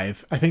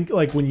drive, I think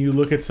like when you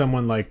look at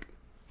someone like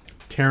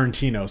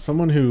Tarantino,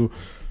 someone who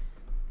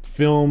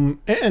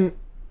film and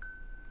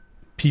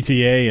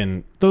PTA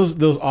and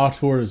those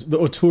auteurs, the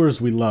auteurs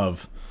we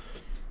love,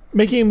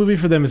 making a movie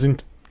for them is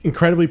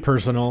incredibly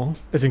personal.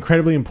 It's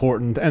incredibly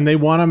important, and they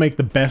want to make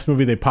the best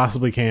movie they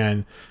possibly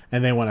can,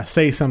 and they want to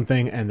say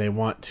something, and they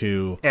want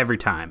to Every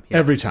time. Yeah.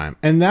 every time,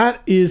 and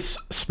that is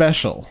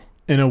special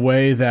in a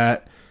way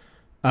that,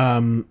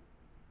 those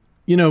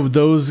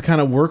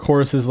kind of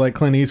workhorses like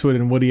Clint Eastwood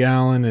and Woody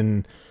Allen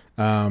and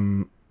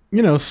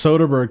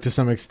Soderbergh to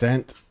some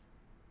extent.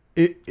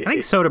 I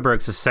think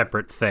Soderbergh's a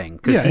separate thing.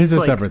 Yeah, he's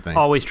a separate thing.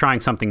 Always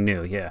trying something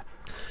new. Yeah.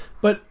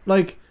 But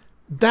like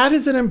that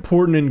is an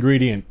important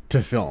ingredient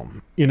to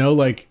film, and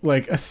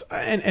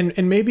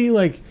maybe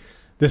like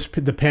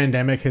the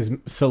pandemic has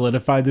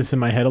solidified this in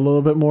my head a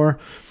little bit more.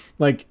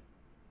 Like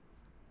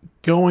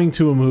going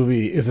to a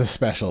movie is a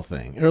special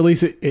thing, or at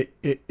least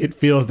it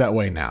feels that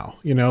way now.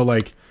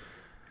 Like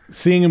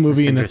seeing a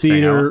movie in the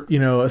theater,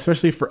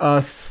 especially for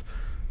us,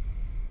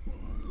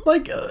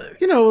 right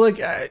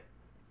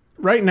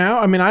now.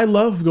 I mean, I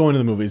love going to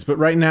the movies, but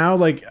right now,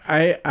 like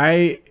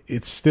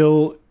it's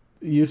still.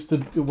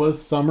 It was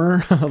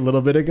summer a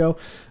little bit ago.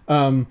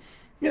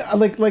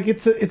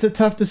 It's a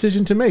tough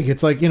decision to make.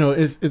 It's like,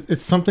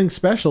 it's something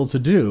special to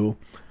do,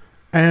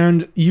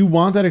 and you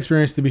want that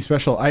experience to be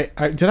special.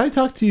 Did I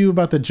talk to you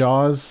about the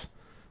Jaws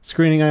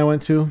screening I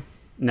went to?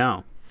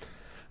 No.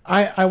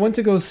 I went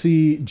to go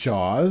see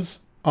Jaws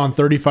on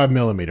 35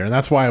 millimeter, and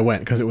that's why I went,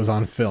 because it was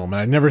on film,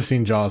 and I'd never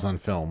seen Jaws on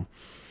film.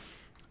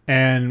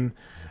 And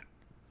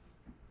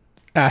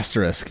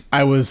asterisk,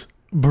 I was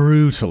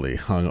brutally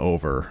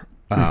hungover.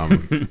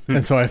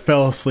 And so I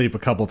fell asleep a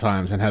couple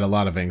times and had a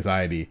lot of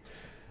anxiety,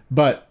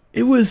 but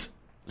it was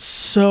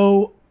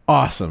so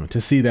awesome to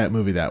see that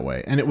movie that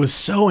way. And it was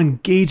so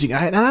engaging.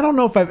 And I don't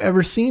know if I've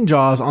ever seen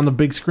Jaws on the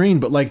big screen,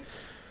 but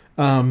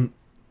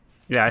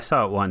yeah, I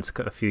saw it once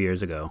a few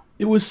years ago.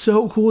 It was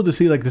so cool to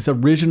see like this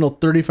original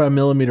 35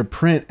 millimeter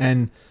print,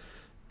 and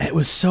it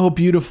was so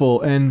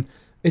beautiful, and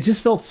it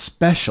just felt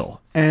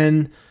special.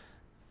 And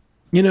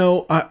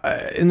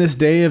in this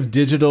day of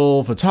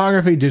digital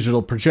photography,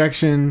 digital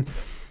projection,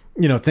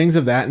 things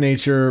of that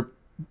nature,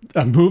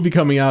 a movie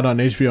coming out on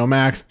HBO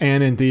Max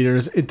and in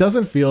theaters, it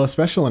doesn't feel as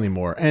special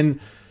anymore. And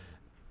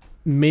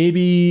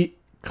maybe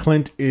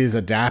Clint is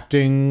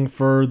adapting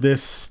for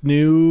this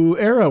new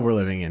era we're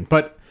living in,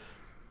 but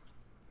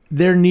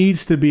there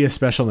needs to be a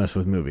specialness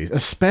with movies,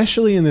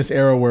 especially in this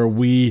era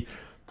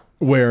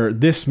where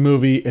this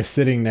movie is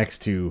sitting next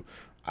to,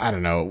 I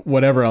don't know,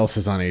 whatever else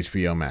is on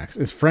HBO Max.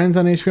 Is Friends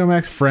on HBO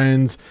Max?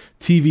 Friends,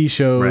 TV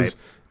shows, right.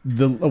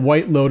 The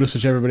White Lotus,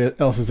 which everybody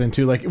else is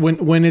into. Like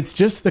when it's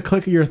just the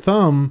click of your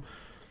thumb,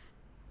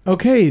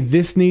 okay,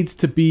 this needs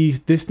to be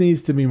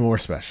more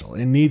special.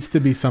 It needs to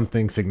be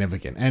something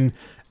significant.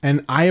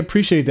 And I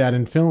appreciate that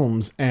in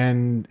films,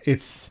 and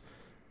it's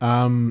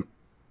not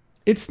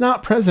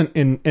present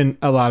in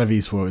a lot of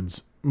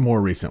Eastwood's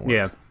more recent work.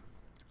 Yeah.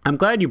 I'm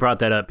glad you brought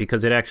that up,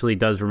 because it actually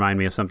does remind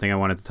me of something I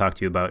wanted to talk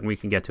to you about, and we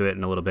can get to it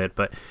in a little bit.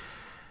 But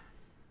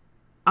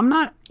I'm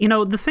not,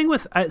 the thing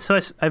with, I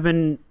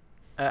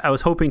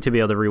was hoping to be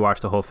able to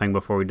rewatch the whole thing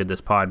before we did this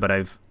pod, but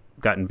I've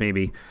gotten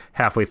maybe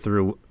halfway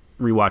through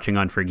rewatching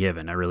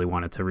Unforgiven. I really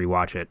wanted to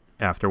rewatch it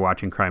after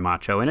watching Cry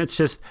Macho, and it's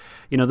just,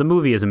 the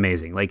movie is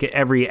amazing. Like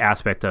every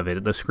aspect of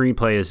it, the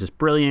screenplay is just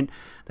brilliant.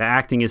 The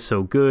acting is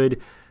so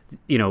good.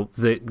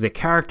 The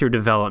character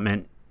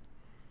development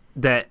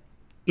that.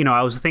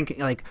 I was thinking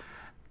like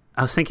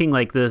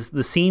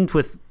the scenes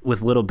with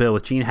Little Bill,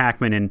 with Gene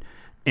Hackman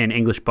and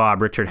English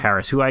Bob, Richard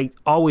Harris, who I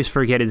always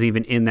forget is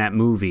even in that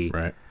movie.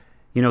 Right.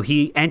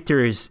 He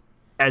enters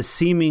as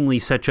seemingly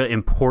such an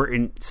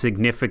important,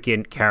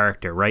 significant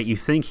character, right? You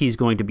think he's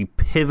going to be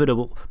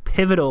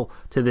pivotal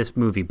to this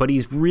movie, but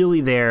he's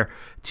really there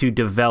to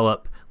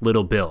develop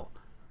Little Bill,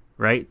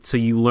 right? So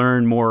you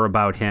learn more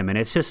about him, and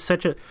it's just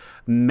such a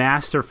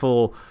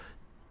masterful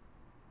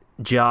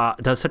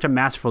job. Does such a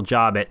masterful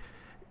job at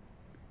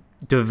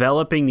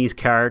developing these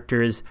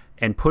characters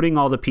and putting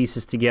all the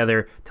pieces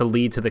together to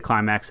lead to the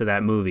climax of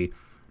that movie.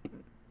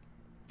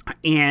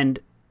 And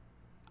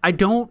I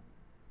don't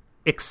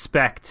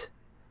expect,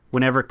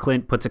 whenever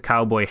Clint puts a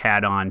cowboy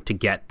hat on, to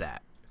get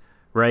that,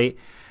 right?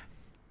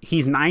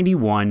 He's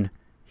 91.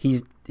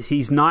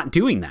 He's not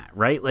doing that,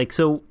 right? Like,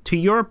 so to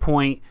your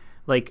point,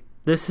 like,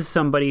 this is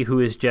somebody who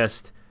is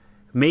just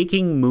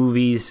making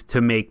movies to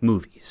make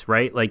movies,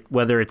 right? Like,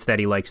 whether it's that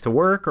he likes to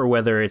work, or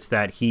whether it's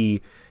that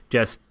he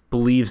just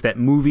believes that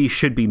movies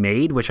should be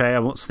made, which I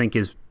almost think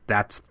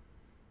that's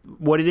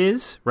what it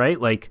is, right?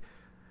 Like,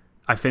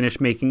 I finished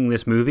making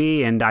this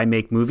movie and I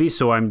make movies,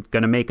 so I'm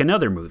going to make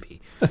another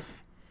movie.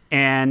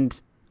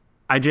 And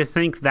I just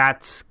think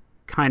that's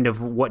kind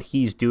of what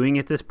he's doing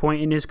at this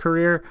point in his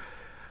career.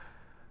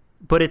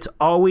 But it's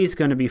always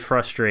going to be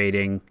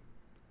frustrating,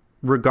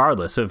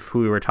 regardless of who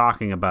we were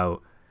talking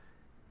about,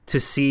 to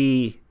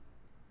see,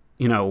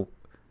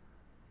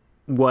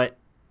 what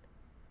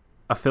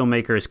a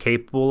filmmaker is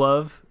capable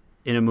of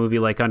in a movie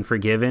like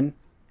Unforgiven.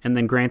 And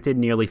then granted,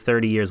 nearly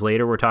 30 years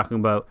later, we're talking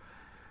about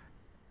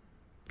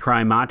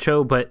Cry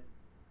Macho, but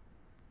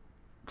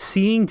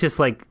seeing just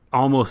like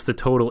almost the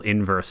total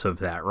inverse of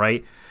that,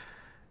 right?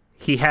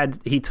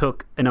 he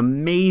took an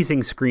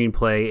amazing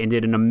screenplay and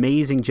did an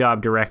amazing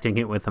job directing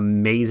it with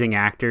amazing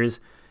actors,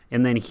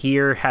 and then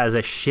here has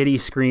a shitty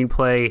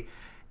screenplay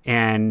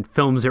and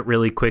films it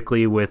really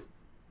quickly with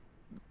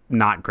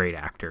not great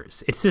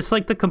actors. It's just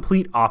like the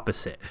complete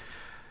opposite.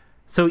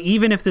 So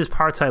even if there's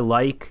parts I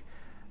like,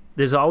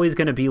 there's always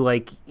going to be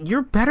like,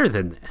 you're better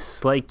than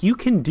this. Like, you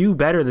can do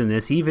better than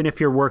this, even if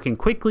you're working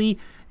quickly,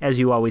 as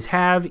you always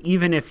have,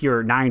 even if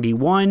you're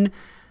 91.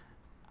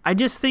 I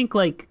just think,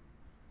 like,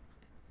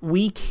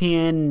 we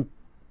can,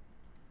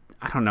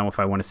 I don't know if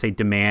I want to say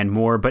demand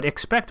more, but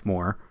expect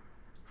more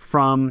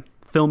from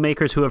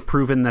filmmakers who have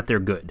proven that they're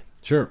good.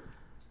 Sure.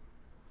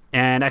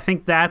 And I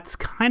think that's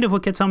kind of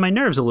what gets on my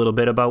nerves a little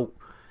bit about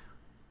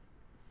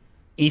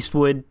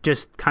Eastwood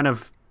just kind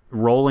of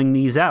rolling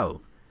these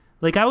out.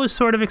 Like, I was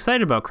sort of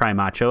excited about Cry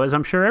Macho, as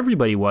I'm sure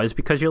everybody was,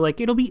 because you're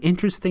like, it'll be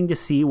interesting to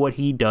see what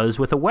he does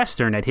with a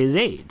Western at his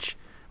age.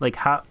 Like,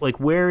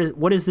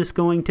 what is this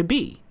going to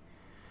be?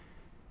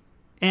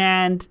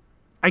 And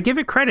I give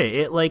it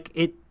credit.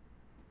 It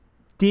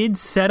did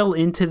settle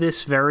into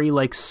this very,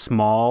 like,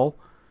 small,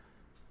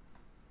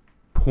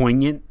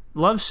 poignant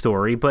love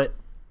story, but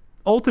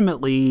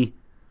ultimately,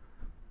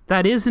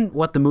 that isn't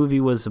what the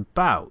movie was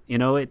about. You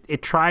know,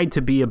 it tried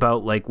to be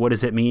about, like, what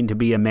does it mean to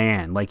be a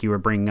man, like you were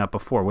bringing up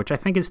before, which I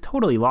think is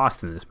totally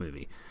lost in this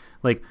movie.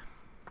 Like,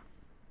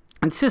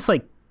 it's just,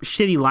 like,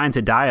 shitty lines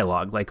of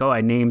dialogue. Like, oh,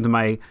 I named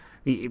my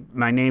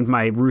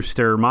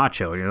rooster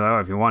Macho. You know,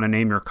 if you want to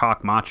name your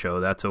cock Macho,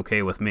 that's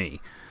okay with me.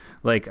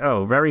 Like,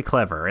 oh, very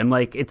clever. And,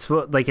 like, it's,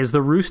 like, is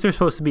the rooster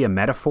supposed to be a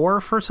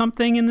metaphor for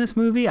something in this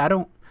movie?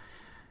 That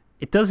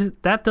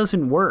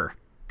doesn't work.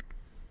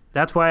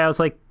 That's why I was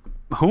like,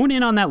 hone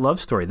in on that love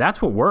story. That's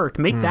what worked.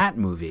 Make that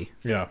movie.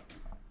 Yeah.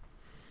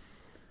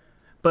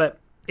 But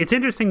it's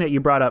interesting that you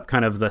brought up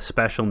kind of the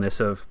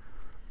specialness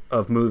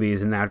of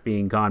movies and that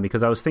being gone,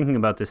 because I was thinking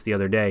about this the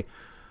other day.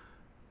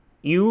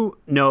 You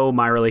know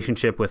my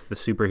relationship with the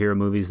superhero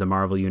movies, the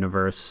Marvel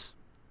Universe.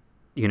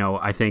 You know,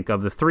 I think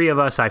of the three of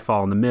us, I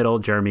fall in the middle.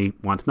 Jeremy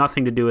wants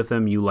nothing to do with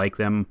them. You like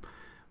them.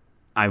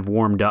 I've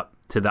warmed up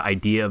to the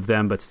idea of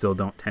them, but still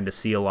don't tend to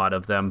see a lot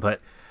of them. But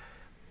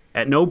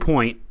at no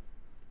point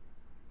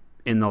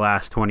in the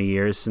last 20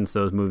 years since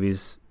those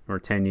movies, or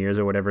 10 years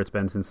or whatever it's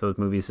been since those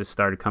movies have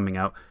started coming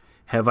out,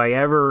 have I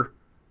ever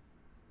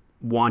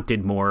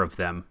wanted more of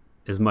them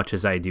as much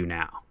as I do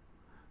now.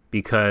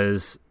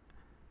 Because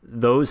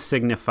those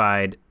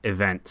signified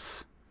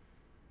events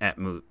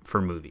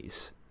for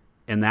movies.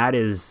 And that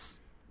is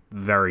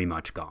very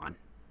much gone.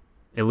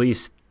 At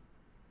least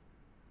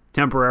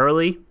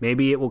temporarily.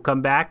 Maybe it will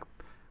come back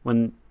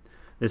when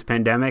this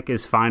pandemic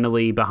is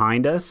finally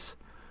behind us.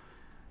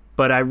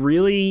 But I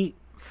really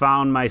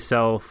found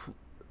myself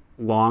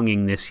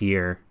longing this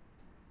year.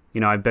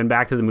 You know, I've been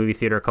back to the movie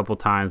theater a couple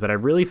times, but I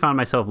really found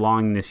myself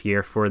longing this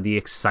year for the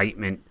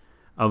excitement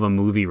of a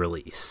movie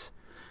release.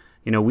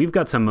 You know, we've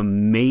got some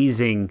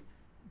amazing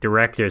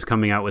directors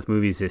coming out with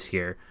movies this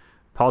year.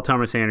 Paul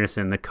Thomas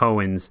Anderson, the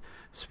Coens,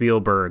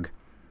 Spielberg,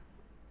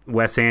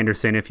 Wes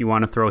Anderson, if you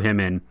want to throw him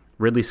in.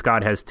 Ridley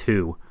Scott has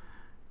 2.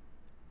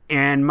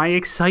 And my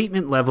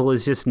excitement level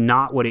is just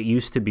not what it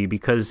used to be,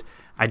 because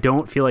I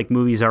don't feel like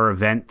movies are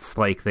events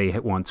like they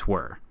once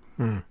were.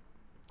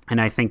 And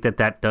I think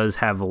that does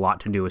have a lot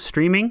to do with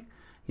streaming.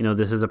 You know,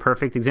 this is a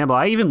perfect example.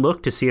 I even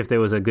looked to see if there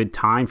was a good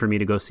time for me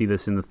to go see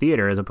this in the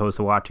theater as opposed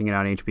to watching it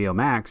on HBO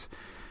Max.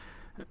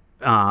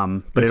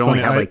 But That's it only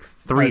funny. had like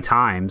 3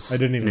 times. I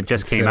didn't even and it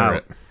just came consider out.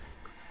 it.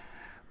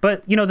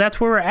 But, you know,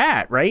 that's where we're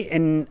at, right?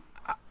 And,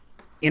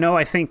 you know,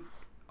 I think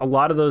a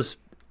lot of those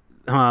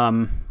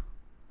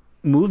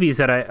movies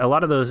a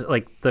lot of those,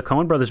 like the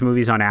Coen Brothers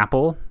movies on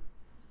Apple,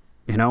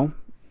 you know,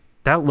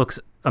 that looks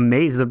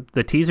amazing.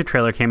 The teaser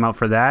trailer came out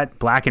for that.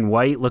 Black and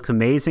white looks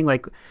amazing.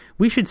 Like,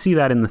 we should see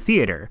that in the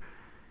theater.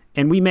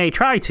 And we may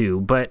try to,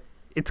 but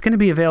it's going to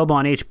be available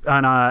on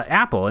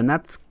Apple, and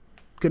that's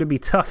going to be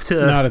tough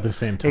to not at the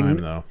same time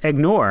though.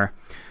 Ignore.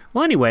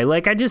 Well, anyway,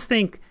 like, I just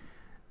think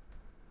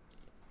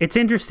it's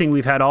interesting.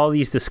 We've had all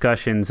these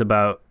discussions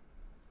about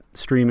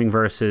streaming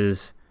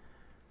versus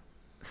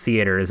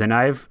theaters, and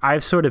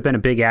I've sort of been a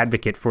big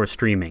advocate for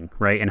streaming,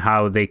 right, and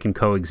how they can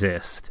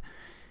coexist.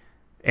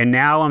 And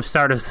now I'm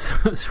sort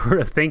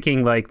of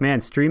thinking, like,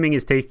 man, streaming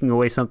is taking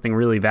away something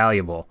really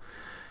valuable,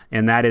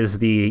 and that is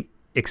the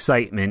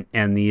excitement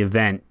and the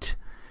event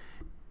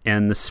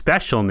and the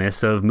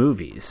specialness of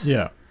movies.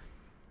 Yeah.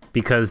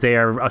 Because they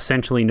are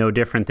essentially no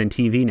different than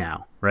TV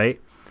now, right?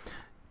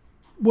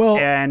 Well,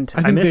 and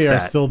I think miss they are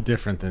that. still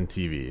different than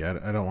TV.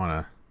 I don't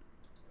want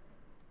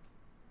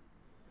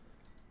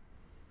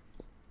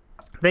to.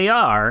 They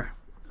are,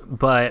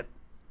 but,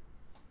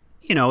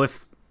 you know,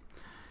 if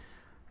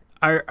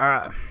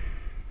I'm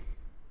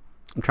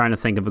trying to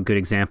think of a good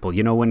example.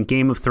 You know, when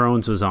Game of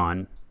Thrones was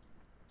on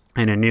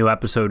and a new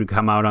episode would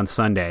come out on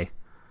Sunday,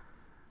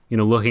 you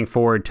know, looking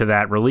forward to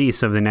that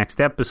release of the next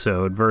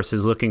episode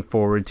versus looking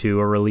forward to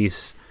a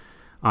release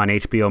on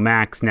HBO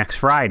Max next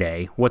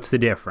Friday, what's the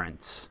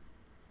difference?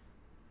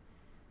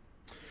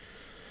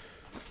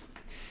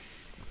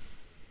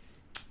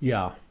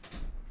 Yeah.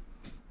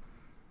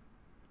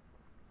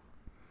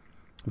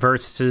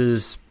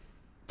 versus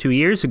 2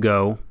 years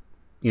ago,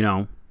 you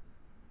know,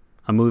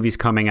 a movie's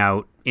coming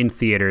out in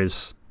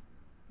theaters.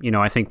 You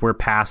know, I think we're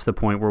past the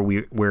point where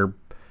we're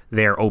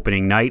there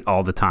opening night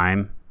all the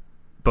time,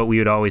 but we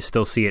would always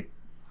still see it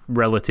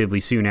relatively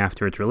soon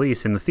after its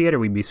release. In the theater,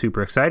 we'd be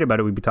super excited about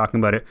it. We'd be talking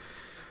about it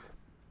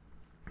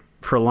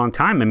for a long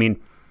time. I mean,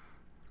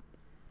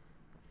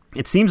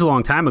 it seems a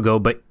long time ago,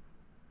 but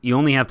you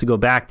only have to go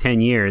back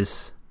 10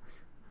 years,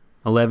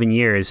 11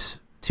 years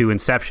to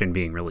Inception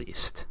being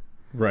released.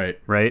 Right.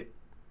 Right?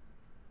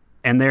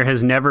 And there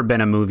has never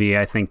been a movie,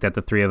 I think, that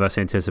the three of us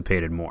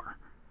anticipated more.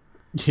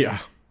 Yeah.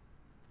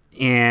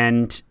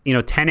 And, you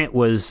know, Tenet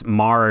was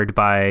marred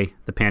by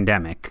the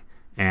pandemic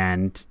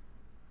and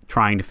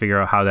trying to figure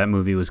out how that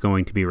movie was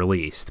going to be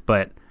released.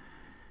 But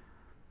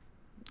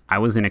I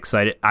was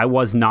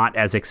not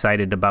as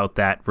excited about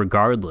that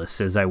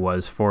regardless as I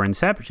was for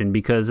Inception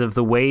because of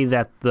the way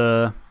that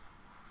the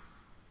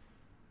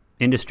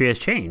industry has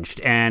changed.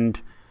 And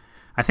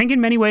I think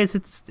in many ways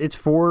it's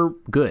for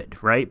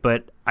good, right?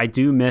 But I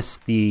do miss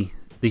the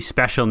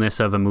specialness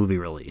of a movie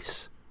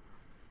release.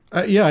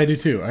 Yeah, I do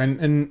too.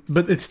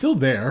 But it's still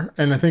there.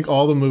 And I think a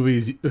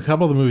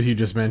couple of the movies you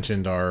just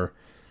mentioned are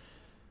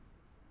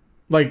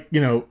like,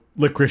 you know,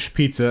 Licorice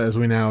Pizza, as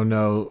we now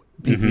know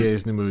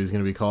PTA's new movie is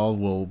going to be called,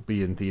 will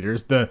be in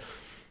theaters.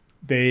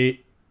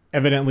 They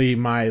evidently,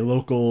 my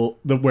local,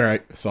 where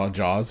I saw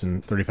Jaws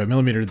in 35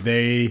 millimeter,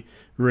 they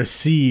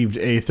received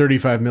a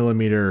 35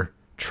 millimeter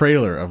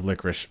trailer of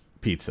Licorice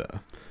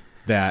Pizza.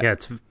 Yeah,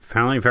 it's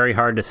apparently very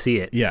hard to see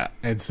it. Yeah,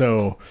 and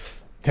so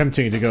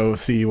tempting to go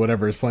see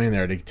whatever is playing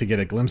there to get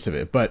a glimpse of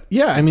it. But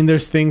yeah, I mean,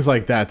 there's things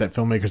like that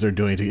filmmakers are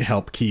doing to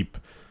help keep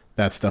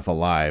that stuff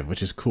alive,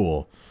 which is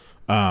cool.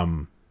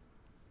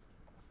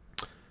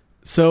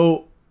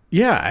 So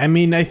yeah, I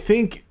mean, I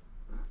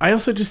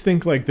also just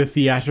think like the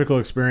theatrical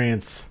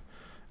experience,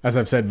 as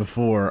I've said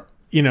before,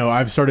 you know,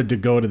 I've started to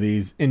go to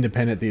these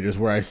independent theaters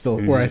where I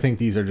think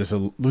these are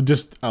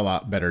just a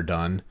lot better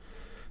done.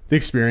 The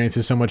experience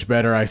is so much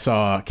better. I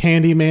saw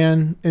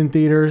Candyman in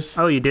theaters.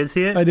 Oh, you did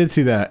see it? I did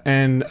see that.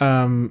 And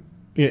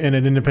in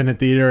an independent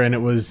theater, and it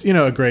was, you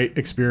know, a great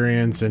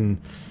experience.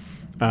 And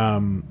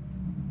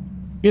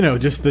you know,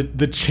 just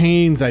the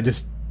chains, I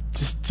just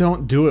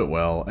don't do it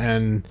well.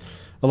 And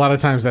a lot of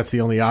times that's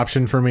the only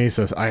option for me,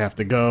 so I have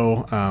to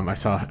go. I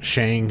saw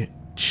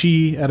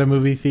Shang-Chi at a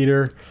movie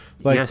theater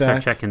like that. You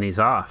gotta start checking these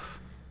off.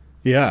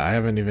 Yeah, I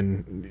haven't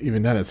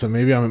even done it, so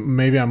maybe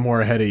I'm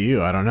more ahead of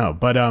you. I don't know,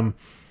 but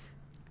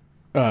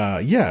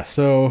yeah.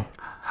 So,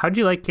 how'd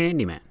you like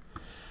Candyman?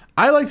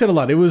 I liked it a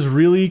lot. It was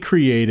really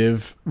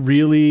creative.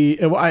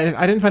 Really,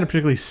 I didn't find it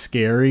particularly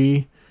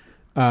scary,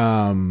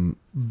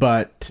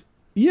 but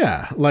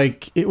yeah,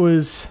 like it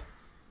was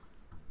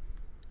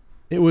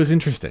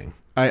interesting.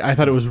 I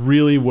thought it was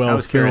really well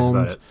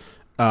filmed.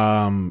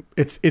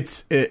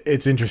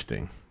 It's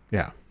interesting.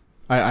 Yeah,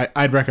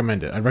 I'd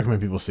recommend it. I'd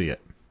recommend people see it.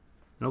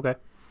 Okay.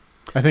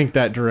 I think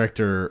that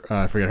director,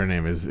 I forget her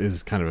name,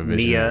 is kind of a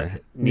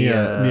visionary.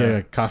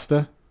 Nia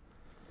Costa.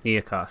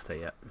 Nia Costa,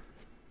 yeah.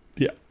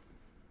 Yeah.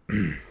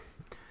 You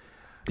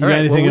got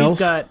anything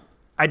else?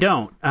 I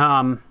don't.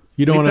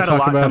 You don't want to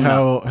talk about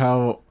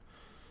how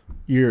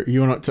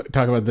you want to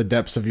talk about the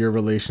depths of your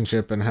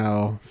relationship and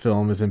how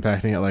film is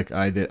impacting it, like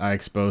I did. I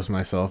exposed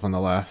myself on the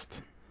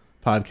last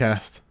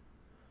podcast.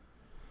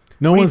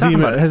 No one's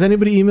emailed. Has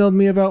anybody emailed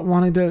me about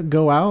wanting to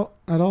go out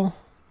at all?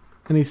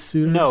 Any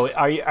suitors? No.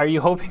 Are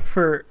you hoping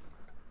for?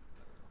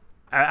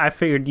 I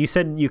figured you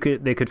said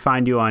they could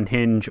find you on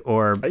Hinge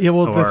or yeah.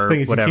 Well, that's the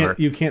thing is whatever.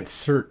 you can't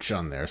search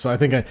on there. So I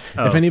think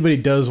if anybody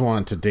does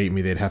want to date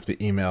me, they'd have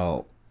to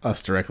email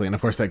us directly, and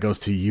of course that goes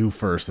to you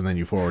first, and then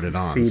you forward it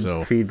on.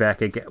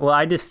 Feedback again. Well,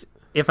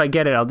 if I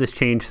get it, I'll just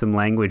change some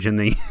language in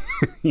the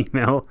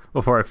email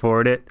before I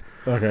forward it.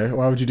 Okay,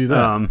 why would you do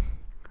that?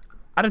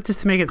 I'd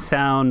just to make it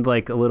sound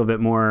like a little bit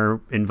more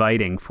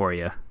inviting for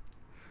you.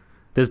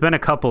 There's been a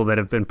couple that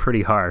have been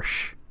pretty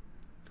harsh.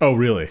 Oh,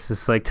 really? It's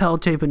just like, tell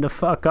Chapin to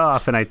fuck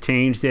off, and I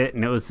changed it,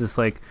 and it was just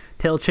like,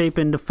 tell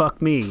Chapin to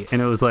fuck me,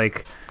 and it was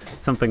like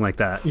something like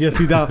that. Yeah,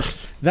 see,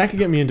 that could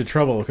get me into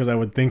trouble because I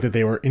would think that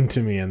they were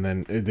into me, and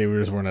then they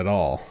just weren't at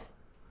all.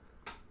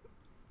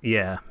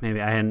 Yeah,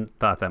 maybe I hadn't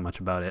thought that much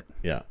about it.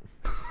 Yeah,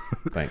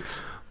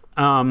 thanks.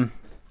 Well,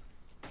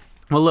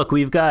 look,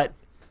 we've got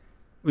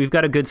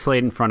a good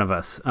slate in front of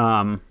us.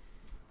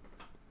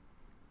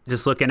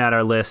 Just looking at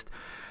our list.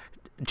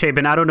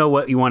 Chapin, I don't know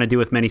what you want to do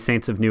with Many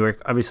Saints of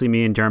Newark. Obviously,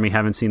 me and Jeremy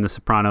haven't seen The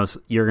Sopranos.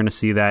 You're going to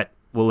see that.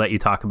 We'll let you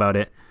talk about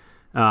it.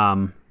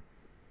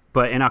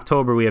 But in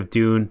October, we have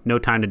Dune, No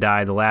Time to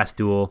Die, The Last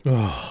Duel,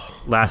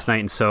 Last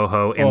Night in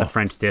Soho, and The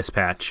French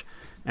Dispatch.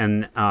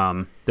 And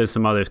there's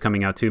some others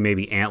coming out, too.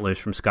 Maybe Antlers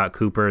from Scott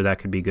Cooper. That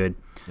could be good.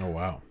 Oh,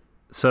 wow.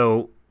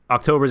 So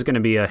October is going to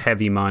be a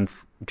heavy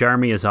month.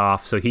 Jeremy is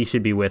off, so he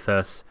should be with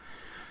us.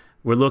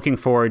 We're looking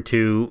forward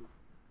to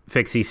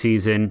Fixie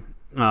season.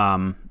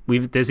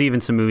 There's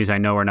even some movies I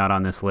know are not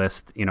on this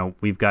list. You know,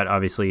 we've got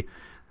obviously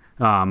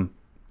through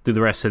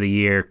the rest of the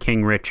year,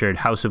 King Richard,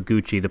 House of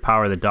Gucci, The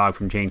Power of the Dog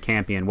from Jane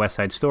Campion, West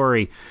Side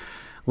Story,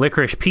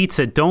 Licorice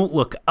Pizza, Don't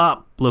Look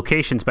Up,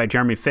 Locations by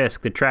Jeremy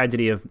Fisk, The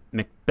Tragedy of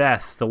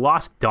Macbeth, The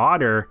Lost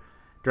Daughter,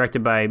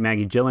 directed by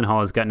Maggie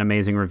Gyllenhaal, has gotten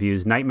amazing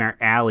reviews. Nightmare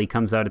Alley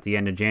comes out at the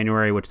end of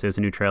January, which there's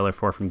a new trailer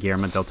for from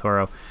Guillermo del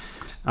Toro.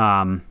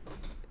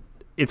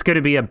 It's going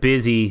to be a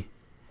busy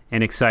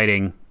and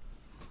exciting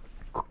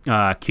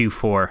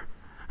Q4.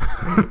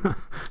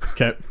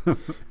 Okay,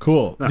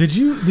 cool. Did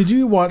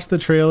you watch the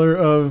trailer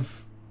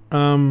of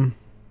Don't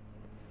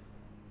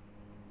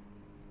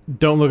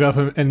Look Up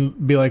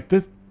and be like,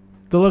 the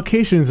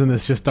locations in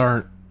this just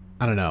aren't,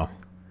 I don't know.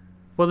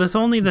 Well, there's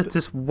only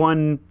this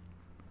one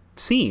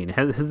scene.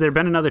 Has there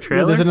been another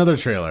trailer? Yeah, there's another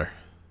trailer.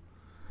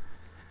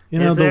 You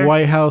know, the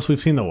White House.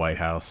 We've seen the White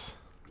House.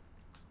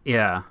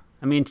 Yeah.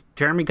 I mean,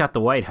 Jeremy got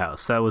the White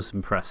House. That was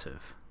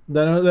impressive.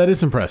 That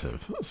is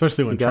impressive,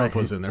 especially when Trump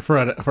was in there for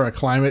a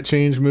climate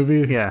change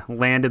movie. Yeah,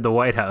 landed the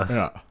White House.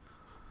 Yeah.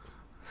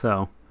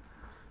 So,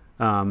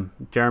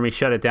 Jeremy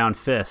shut it down.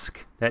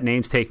 Fisk. That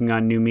name's taking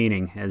on new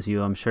meaning, as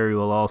I'm sure you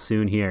will all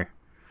soon hear.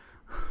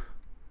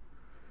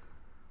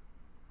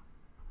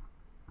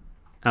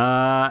 You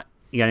got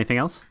anything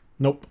else?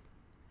 Nope.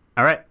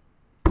 All right.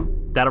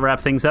 That'll wrap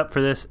things up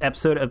for this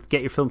episode of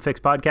Get Your Film Fix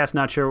podcast.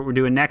 Not sure what we're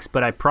doing next,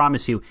 but I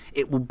promise you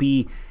it will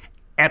be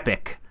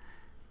epic.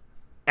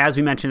 As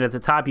we mentioned at the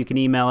top, you can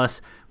email us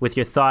with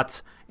your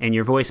thoughts and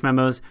your voice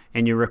memos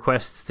and your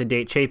requests to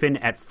date Chapin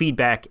at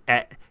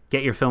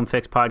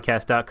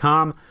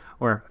feedback@getyourfilmfixpodcast.com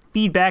or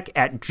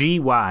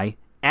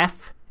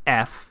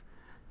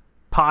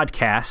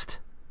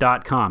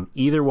feedback@gyffpodcast.com.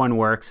 Either one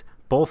works.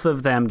 Both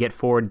of them get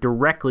forwarded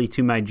directly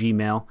to my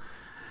Gmail,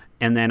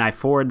 and then I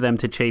forward them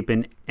to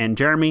Chapin and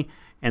Jeremy,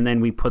 and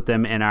then we put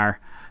them in our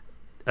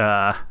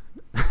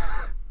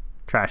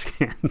trash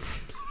cans.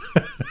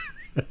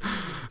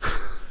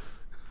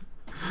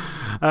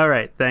 All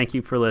right. Thank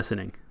you for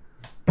listening.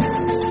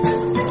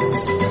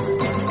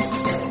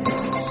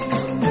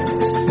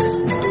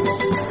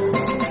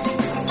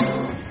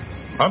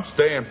 I'm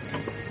staying.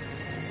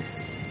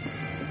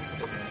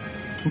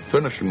 I'm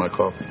finishing my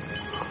coffee.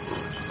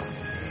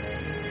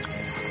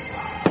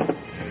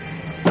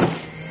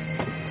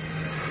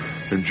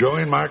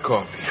 Enjoying my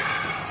coffee.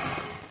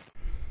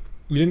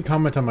 You didn't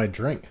comment on my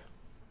drink.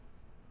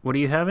 What are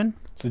you having?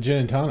 It's a gin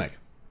and tonic.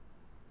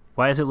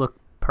 Why does it look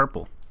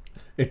purple?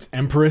 It's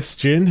Empress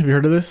Gin. Have you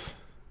heard of this?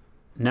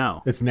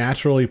 No. It's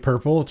naturally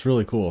purple. It's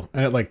really cool.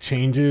 And it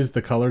changes,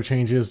 the color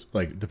changes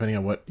depending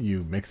on what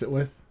you mix it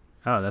with.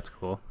 Oh, that's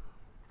cool.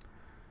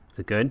 Is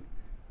it good?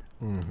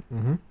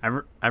 Mm-hmm.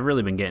 I've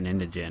really been getting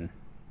into gin.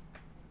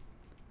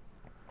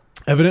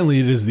 Evidently,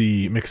 it is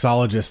the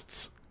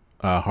mixologist's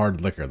hard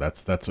liquor.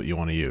 That's what you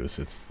want to use.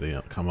 It's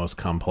the most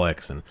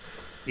complex, and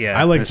yeah,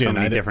 I like there's gin. So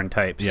many different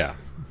types. Yeah,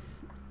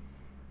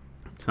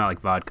 it's not like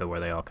vodka where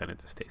they all kind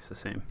of just taste the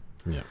same.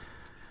 Yeah.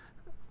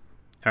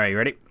 All right, you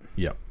ready?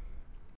 Yep.